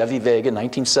hatchback Chevy Vega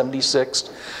 1976,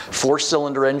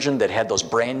 4-cylinder engine that had those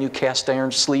brand new cast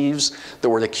iron sleeves that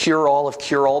were the cure-all of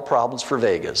cure-all problems for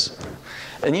Vegas.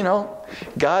 And you know,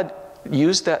 God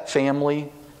used that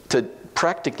family to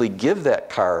practically give that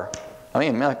car. I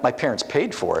mean, my parents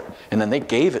paid for it, and then they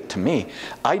gave it to me.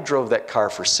 I drove that car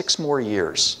for 6 more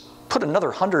years, put another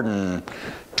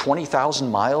 120,000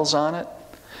 miles on it.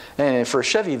 And for a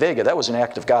Chevy Vega, that was an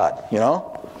act of God, you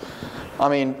know? I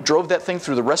mean, drove that thing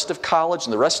through the rest of college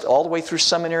and the rest all the way through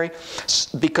seminary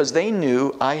because they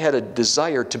knew I had a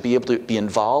desire to be able to be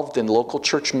involved in local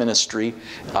church ministry,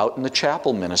 out in the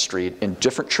chapel ministry, in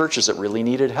different churches that really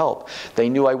needed help. They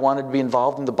knew I wanted to be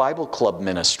involved in the Bible club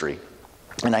ministry,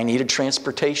 and I needed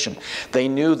transportation. They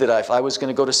knew that if I was going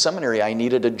to go to seminary, I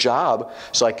needed a job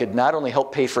so I could not only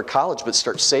help pay for college, but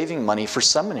start saving money for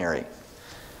seminary.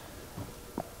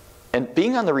 And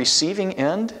being on the receiving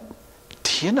end,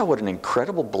 do you know what an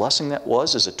incredible blessing that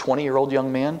was as a 20-year-old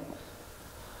young man?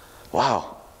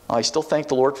 Wow. I still thank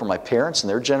the Lord for my parents and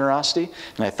their generosity,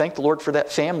 and I thank the Lord for that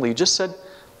family who just said,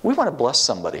 we want to bless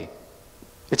somebody.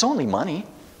 It's only money.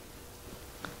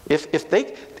 If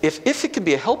it can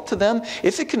be a help to them,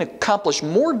 if it can accomplish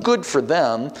more good for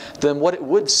them than what it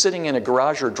would sitting in a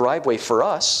garage or driveway for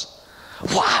us,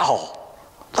 wow,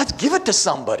 let's give it to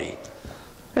somebody.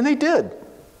 And they did.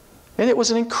 And it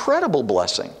was an incredible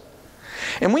blessing.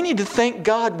 And we need to thank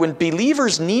God when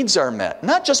believers' needs are met,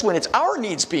 not just when it's our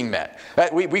needs being met.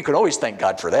 We can always thank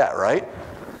God for that, right?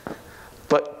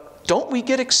 But don't we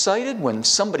get excited when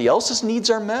somebody else's needs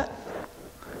are met?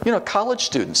 You know, college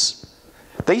students,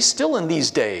 they still in these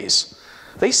days,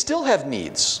 they still have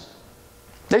needs.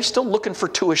 They're still looking for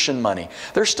tuition money.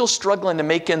 They're still struggling to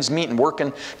make ends meet and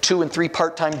working 2 and 3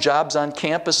 part-time jobs on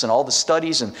campus and all the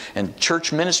studies and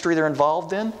church ministry they're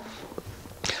involved in.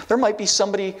 There might be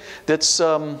somebody that's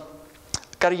got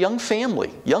a young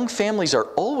family. Young families are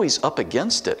always up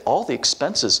against it. All the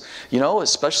expenses, you know,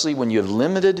 especially when you have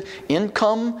limited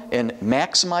income and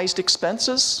maximized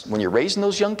expenses, when you're raising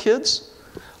those young kids.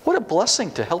 What a blessing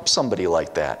to help somebody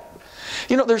like that.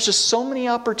 You know, there's just so many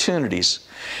opportunities.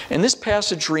 And this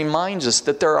passage reminds us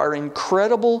that there are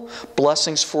incredible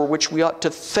blessings for which we ought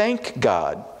to thank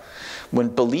God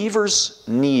when believers'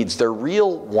 needs, their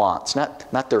real wants,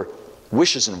 not their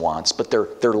wishes and wants, but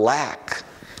their lack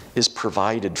is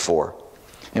provided for.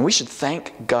 And we should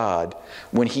thank God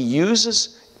when He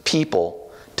uses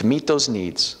people to meet those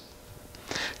needs.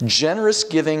 Generous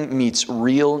giving meets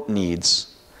real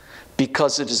needs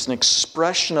because it is an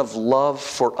expression of love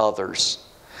for others.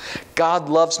 God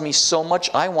loves me so much,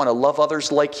 I want to love others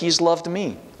like He's loved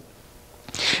me.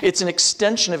 It's an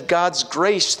extension of God's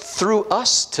grace through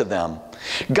us to them.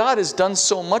 God has done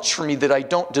so much for me that I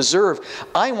don't deserve.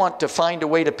 I want to find a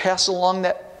way to pass along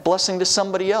that blessing to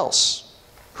somebody else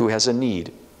who has a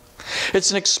need.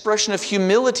 It's an expression of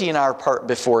humility in our part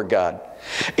before God.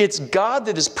 It's God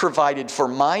that has provided for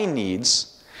my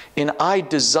needs, and I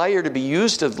desire to be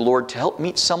used of the Lord to help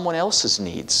meet someone else's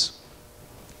needs.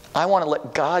 I want to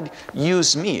let God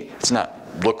use me. It's not,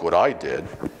 look what I did.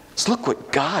 It's look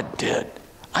what God did.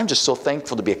 I'm just so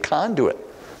thankful to be a conduit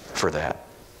for that.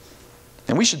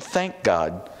 And we should thank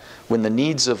God when the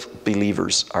needs of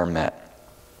believers are met.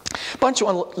 But I want you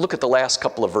to look at the last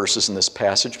couple of verses in this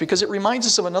passage because it reminds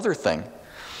us of another thing.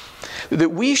 That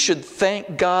we should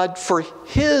thank God for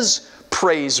His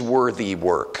praiseworthy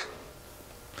work.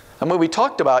 And when we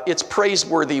talked about it's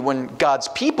praiseworthy when God's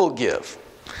people give.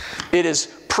 It is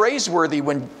praiseworthy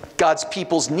when God's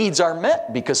people's needs are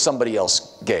met because somebody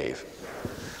else gave.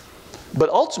 But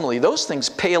ultimately, those things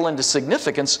pale into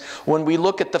significance when we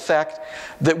look at the fact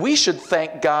that we should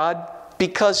thank God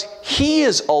because He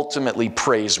is ultimately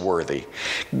praiseworthy.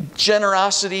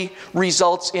 Generosity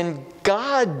results in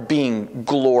God being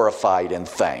glorified and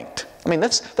thanked. I mean,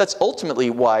 that's ultimately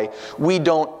why we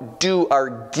don't do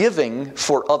our giving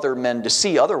for other men to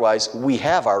see. Otherwise, we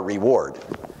have our reward.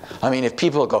 I mean, if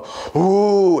people go,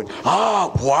 ooh, and,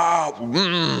 ah,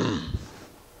 wow,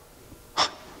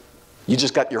 you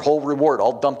just got your whole reward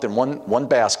all dumped in one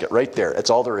basket right there. That's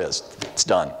all there is. It's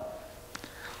done.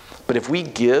 But if we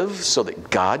give so that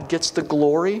God gets the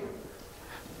glory,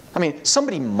 I mean,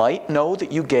 somebody might know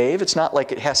that you gave. It's not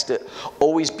like it has to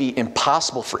always be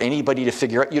impossible for anybody to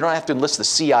figure out. You don't have to enlist the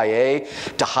CIA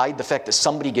to hide the fact that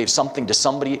somebody gave something to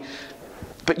somebody.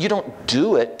 But you don't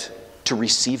do it to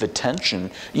receive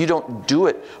attention. You don't do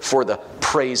it for the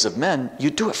praise of men.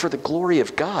 You do it for the glory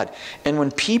of God. And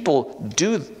when people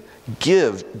do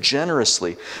give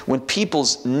generously, when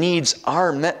people's needs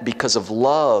are met because of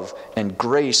love and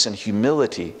grace and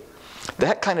humility,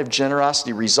 That kind of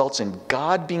generosity results in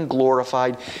God being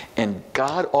glorified and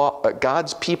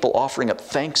God's people offering up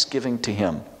thanksgiving to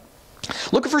Him.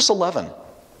 Look at verse 11.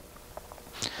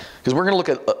 Because we're going to look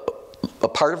at a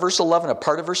part of verse 11, a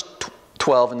part of verse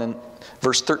 12, and then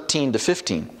verse 13 to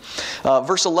 15.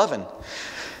 Verse 11.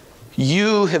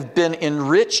 You have been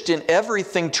enriched in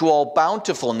everything to all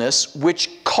bountifulness,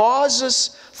 which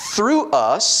causes through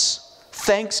us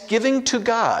thanksgiving to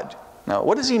God. Now,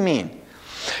 what does he mean?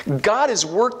 God has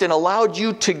worked and allowed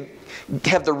you to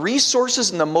have the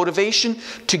resources and the motivation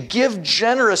to give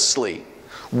generously.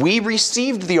 We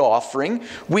received the offering,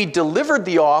 we delivered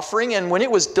the offering, and when it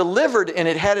was delivered and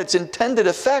it had its intended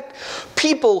effect,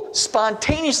 people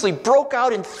spontaneously broke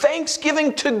out in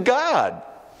thanksgiving to God.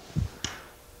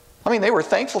 I mean, they were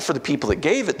thankful for the people that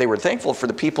gave it, they were thankful for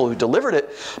the people who delivered it,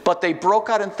 but they broke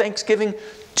out in thanksgiving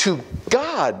to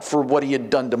God for what He had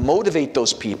done to motivate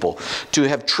those people, to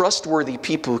have trustworthy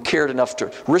people who cared enough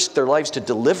to risk their lives to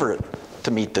deliver it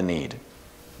to meet the need.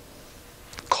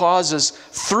 Causes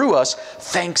through us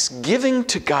thanksgiving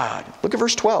to God. Look at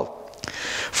verse 12.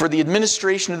 For the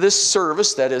administration of this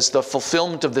service, that is the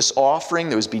fulfillment of this offering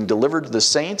that was being delivered to the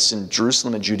saints in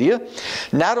Jerusalem and Judea,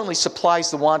 not only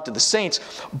supplies the want of the saints,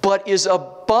 but is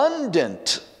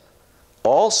abundant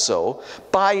also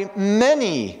by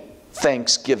many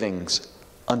thanksgivings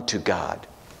unto God.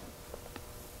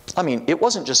 I mean, it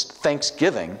wasn't just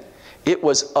thanksgiving, it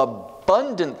was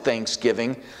abundant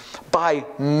thanksgiving by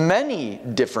many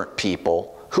different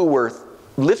people who were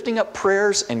lifting up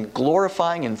prayers and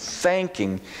glorifying and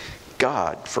thanking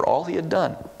God for all He had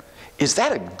done. Is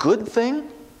that a good thing?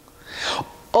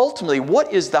 Ultimately,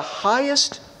 what is the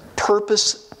highest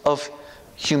purpose of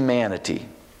humanity?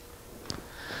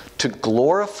 To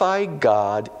glorify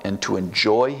God and to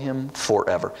enjoy Him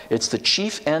forever. It's the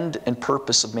chief end and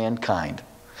purpose of mankind.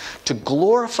 To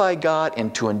glorify God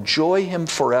and to enjoy Him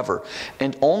forever.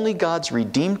 And only God's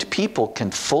redeemed people can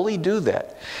fully do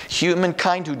that.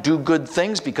 Humankind who do good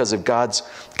things because of God's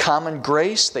common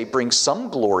grace, they bring some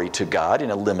glory to God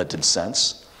in a limited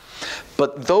sense.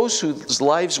 But those whose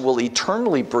lives will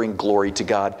eternally bring glory to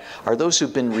God are those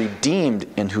who've been redeemed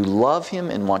and who love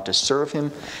Him and want to serve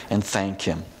Him and thank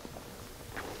Him.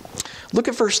 Look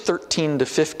at verse 13 to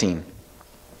 15.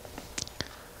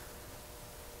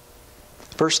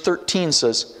 Verse 13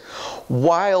 says,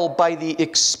 while by the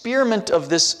experiment of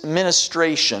this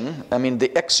ministration, I mean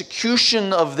the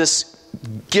execution of this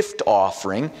gift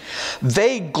offering,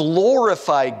 they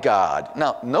glorify God.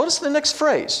 Now, notice the next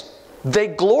phrase. They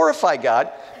glorify God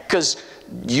because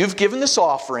you've given this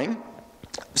offering,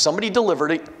 somebody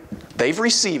delivered it, they've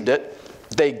received it,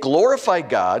 they glorify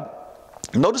God.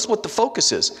 Notice what the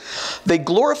focus is. They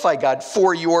glorify God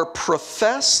for your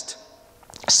professed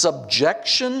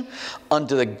subjection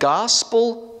unto the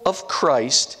gospel of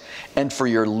Christ and for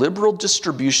your liberal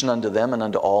distribution unto them and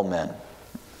unto all men.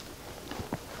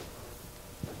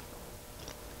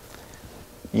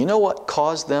 You know what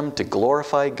caused them to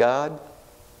glorify God?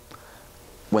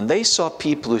 When they saw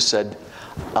people who said,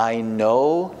 I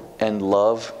know and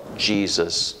love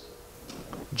Jesus.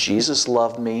 Jesus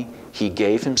loved me. He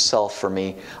gave Himself for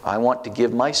me. I want to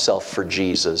give myself for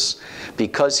Jesus.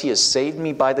 Because He has saved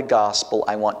me by the gospel,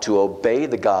 I want to obey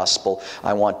the gospel.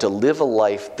 I want to live a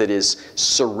life that is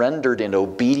surrendered and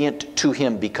obedient to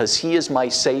Him because He is my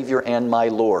Savior and my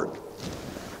Lord.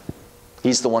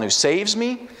 He's the one who saves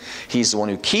me. He's the one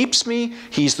who keeps me.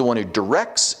 He's the one who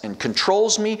directs and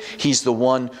controls me. He's the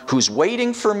one who's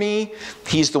waiting for me.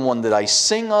 He's the one that I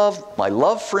sing of, my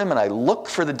love for Him, and I look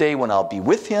for the day when I'll be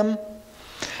with Him.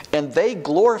 And they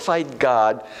glorified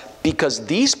God because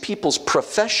these people's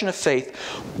profession of faith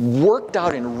worked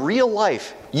out in real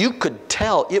life. You could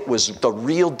tell it was the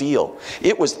real deal.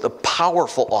 It was the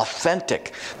powerful,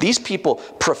 authentic. These people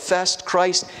professed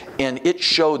Christ, and it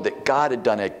showed that God had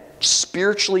done a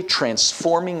spiritually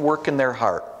transforming work in their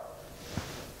heart.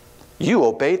 You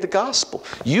obeyed the gospel.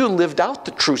 You lived out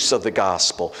the truths of the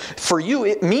gospel. For you,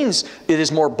 it means it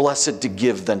is more blessed to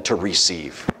give than to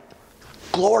receive.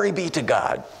 Glory be to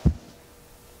God.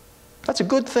 That's a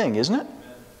good thing, isn't it?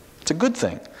 It's a good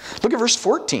thing. Look at verse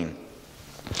 14.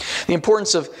 The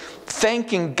importance of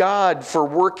thanking God for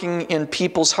working in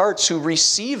people's hearts who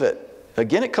receive it.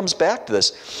 Again, it comes back to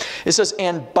this. It says,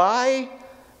 and by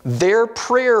their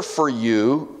prayer for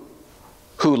you,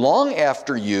 who long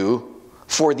after you,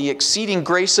 for the exceeding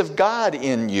grace of God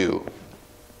in you.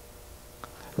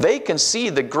 They can see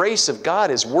the grace of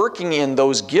God is working in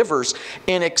those givers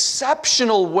in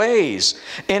exceptional ways.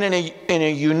 And in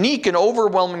a unique and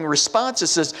overwhelming response, it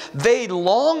says, they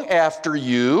long after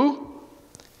you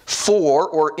for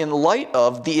or in light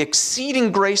of the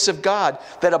exceeding grace of God,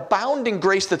 that abounding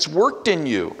grace that's worked in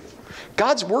you.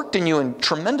 God's worked in you in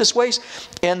tremendous ways,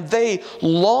 and they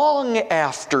long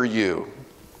after you.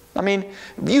 I mean,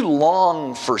 you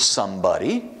long for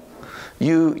somebody.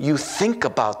 You think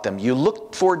about them. You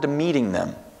look forward to meeting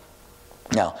them.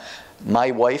 Now,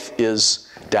 my wife is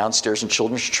downstairs in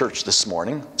Children's Church this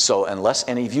morning, so unless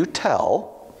any of you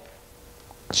tell,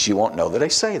 she won't know that I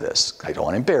say this. I don't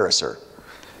want to embarrass her.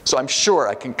 So I'm sure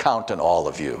I can count on all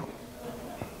of you.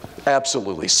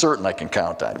 Absolutely certain I can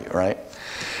count on you, right?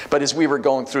 But as we were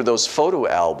going through those photo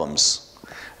albums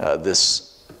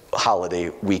this holiday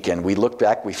weekend, we looked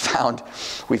back, we found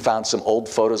some old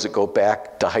photos that go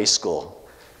back to high school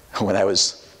when I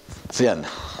was thin.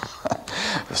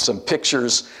 Some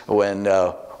pictures when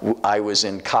I was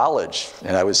in college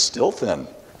and I was still thin.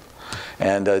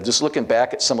 And just looking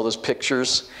back at some of those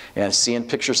pictures and seeing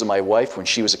pictures of my wife when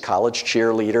she was a college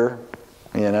cheerleader,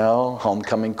 you know,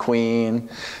 homecoming queen,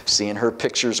 seeing her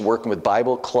pictures working with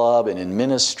Bible Club and in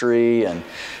ministry, and,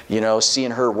 you know,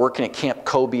 seeing her working at Camp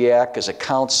Kobiak as a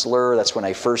counselor. That's when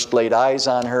I first laid eyes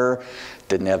on her.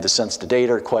 Didn't have the sense to date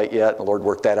her quite yet. The Lord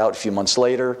worked that out a few months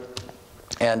later.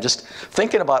 And just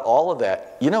thinking about all of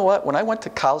that, you know what? When I went to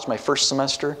college my first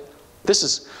semester, this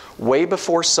is way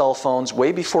before cell phones,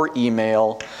 way before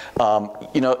email.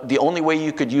 You know, the only way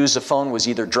you could use a phone was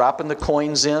either dropping the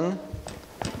coins in,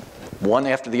 one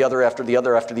after the other, after the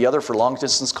other, after the other for long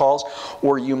distance calls,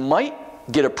 or you might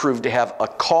get approved to have a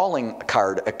calling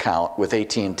card account with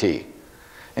AT&T.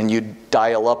 And you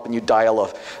dial up and you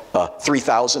dial a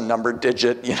 3,000 number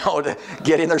digit, you know, to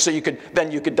get in there, so you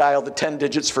could dial the 10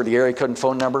 digits for the area code and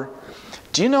phone number.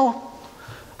 Do you know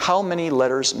how many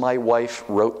letters my wife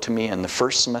wrote to me in the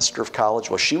first semester of college?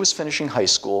 Well, she was finishing high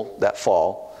school that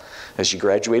fall, as she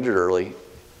graduated early,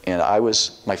 and I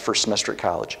was my first semester at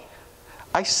college.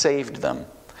 I saved them.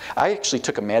 I actually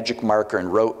took a magic marker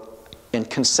and wrote in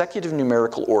consecutive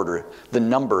numerical order the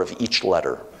number of each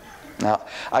letter. Now,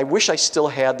 I wish I still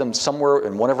had them somewhere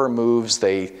in one of our moves.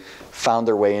 They found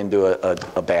their way into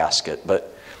a basket.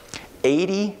 But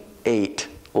 88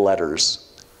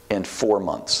 letters in 4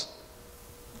 months.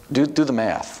 Do the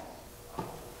math.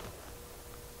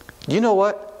 You know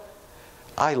what?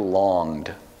 I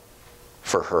longed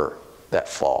for her that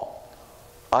fall.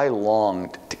 I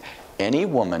longed to, any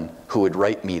woman who would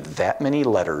write me that many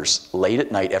letters late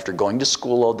at night after going to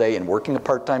school all day and working a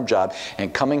part-time job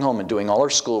and coming home and doing all her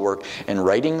schoolwork and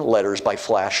writing letters by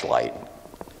flashlight.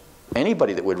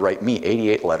 Anybody that would write me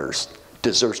 88 letters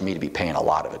deserves me to be paying a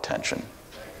lot of attention.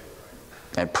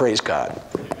 And praise God.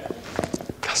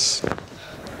 Yes.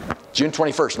 June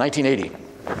 21st, 1980,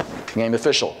 became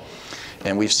official.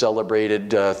 And we've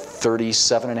celebrated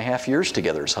 37 and a half years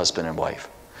together as husband and wife.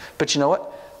 But you know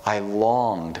what? I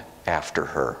longed after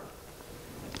her.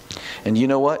 And you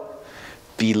know what?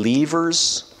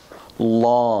 Believers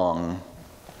long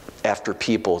after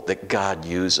people that God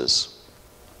uses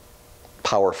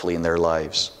powerfully in their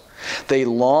lives. They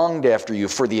longed after you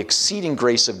for the exceeding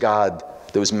grace of God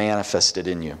that was manifested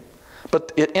in you.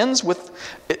 But it ends with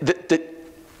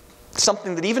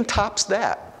something that even tops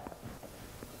that.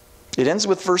 It ends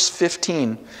with verse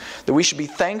 15, that we should be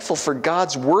thankful for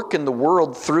God's work in the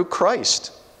world through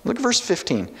Christ. Look at verse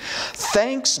 15.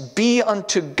 Thanks be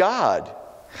unto God.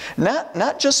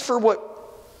 Not just for what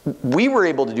we were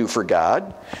able to do for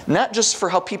God, not just for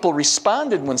how people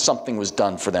responded when something was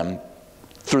done for them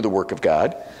through the work of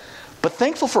God, but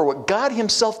thankful for what God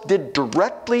Himself did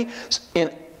directly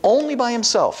and only by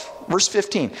Himself. Verse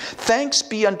 15. Thanks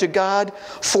be unto God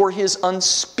for His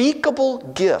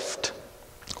unspeakable gift.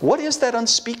 What is that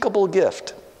unspeakable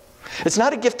gift? It's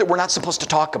not a gift that we're not supposed to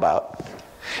talk about.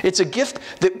 It's a gift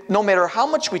that no matter how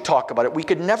much we talk about it, we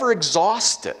could never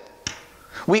exhaust it.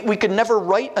 We could never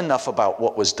write enough about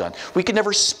what was done. We could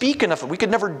never speak enough. We could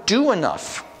never do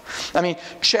enough. I mean,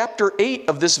 chapter 8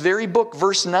 of this very book,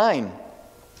 verse 9,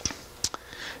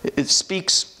 it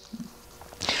speaks,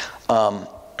 and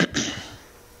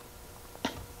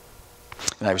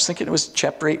I was thinking it was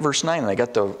chapter 8, verse 9, and I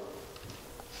got the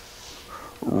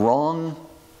wrong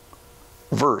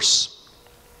verse.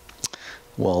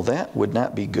 Well, that would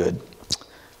not be good.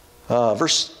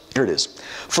 Here it is.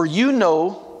 For you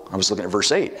know, I was looking at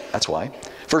verse 8, that's why.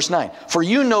 Verse 9, for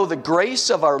you know the grace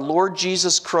of our Lord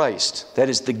Jesus Christ, that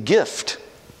is the gift,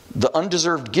 the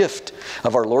undeserved gift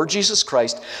of our Lord Jesus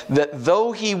Christ, that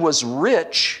though He was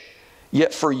rich,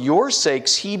 yet for your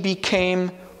sakes He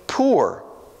became poor,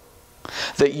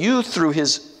 that you through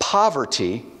His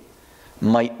poverty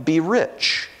might be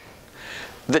rich.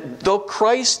 That though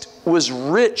Christ was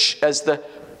rich as the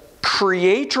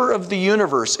creator of the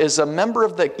universe, as a member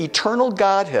of the eternal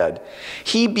Godhead,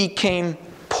 he became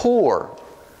poor.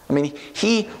 I mean,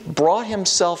 he brought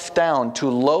himself down to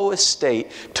low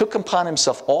estate, took upon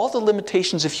himself all the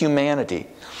limitations of humanity.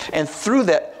 And through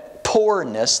that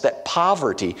poorness, that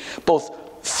poverty, both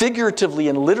figuratively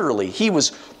and literally, he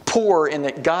was poor in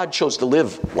that God chose to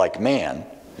live like man.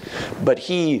 But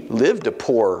he lived a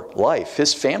poor life.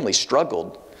 His family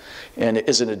struggled. And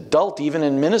as an adult, even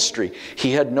in ministry,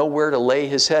 he had nowhere to lay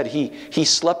his head. He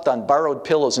slept on borrowed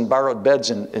pillows and borrowed beds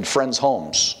in friends'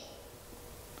 homes,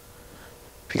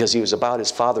 because he was about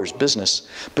his Father's business.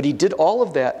 But he did all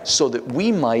of that so that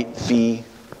we might be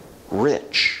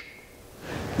rich.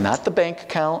 Not the bank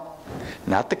account,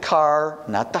 not the car,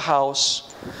 not the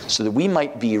house, so that we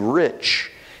might be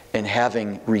rich in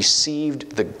having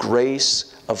received the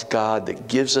grace of God that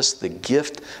gives us the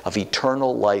gift of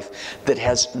eternal life that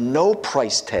has no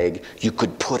price tag you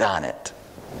could put on it,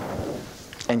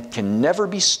 and can never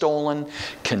be stolen,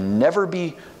 can never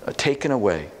be taken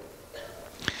away.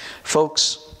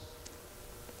 Folks,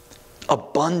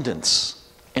 abundance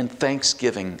and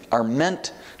thanksgiving are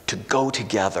meant to go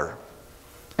together.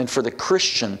 And for the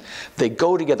Christian, they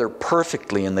go together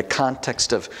perfectly in the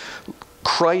context of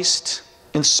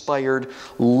Christ-inspired,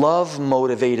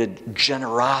 love-motivated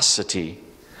generosity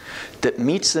that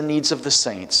meets the needs of the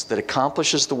saints, that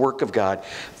accomplishes the work of God,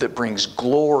 that brings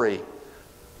glory,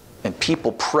 and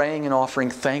people praying and offering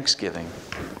thanksgiving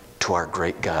to our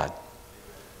great God.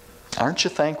 Aren't you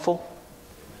thankful?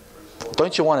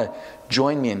 Don't you want to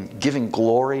join me in giving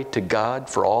glory to God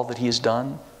for all that He has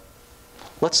done?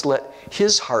 Let's let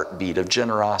His heartbeat of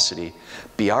generosity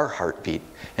be our heartbeat,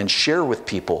 and share with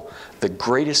people the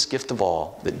greatest gift of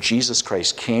all, that Jesus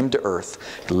Christ came to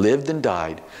earth, lived and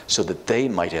died, so that they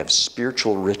might have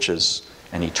spiritual riches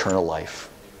and eternal life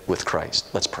with Christ.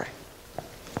 Let's pray.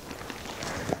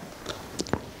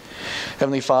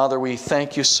 Heavenly Father, we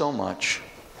thank you so much.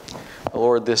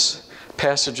 Lord, this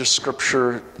passage of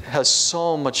Scripture has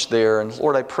so much there. And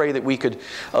Lord, I pray that we could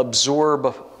absorb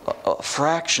a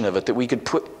fraction of it, that we could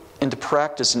put into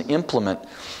practice and implement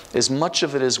as much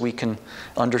of it as we can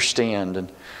understand.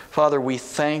 And Father, we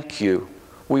thank you.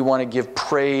 We want to give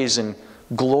praise and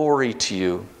glory to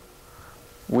you.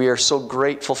 We are so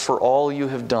grateful for all you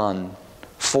have done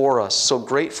for us, so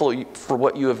grateful for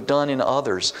what you have done in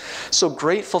others, so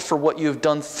grateful for what you have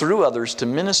done through others to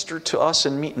minister to us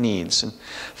and meet needs. And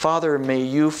Father, may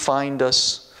you find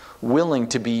us willing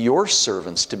to be your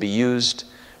servants, to be used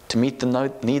to meet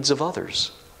the needs of others.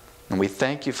 And we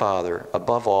thank you, Father,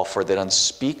 above all, for that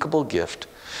unspeakable gift,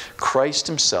 Christ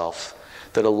Himself,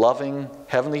 that a loving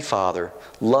Heavenly Father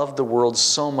loved the world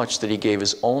so much that He gave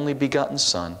His only begotten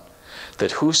Son,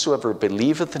 that whosoever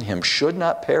believeth in Him should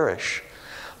not perish,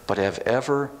 but have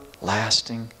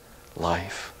everlasting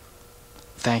life.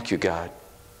 Thank you, God.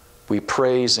 We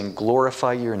praise and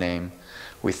glorify your name.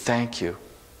 We thank you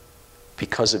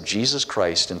because of Jesus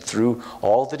Christ and through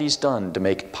all that He's done to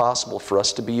make it possible for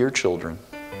us to be your children.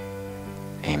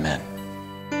 Amen.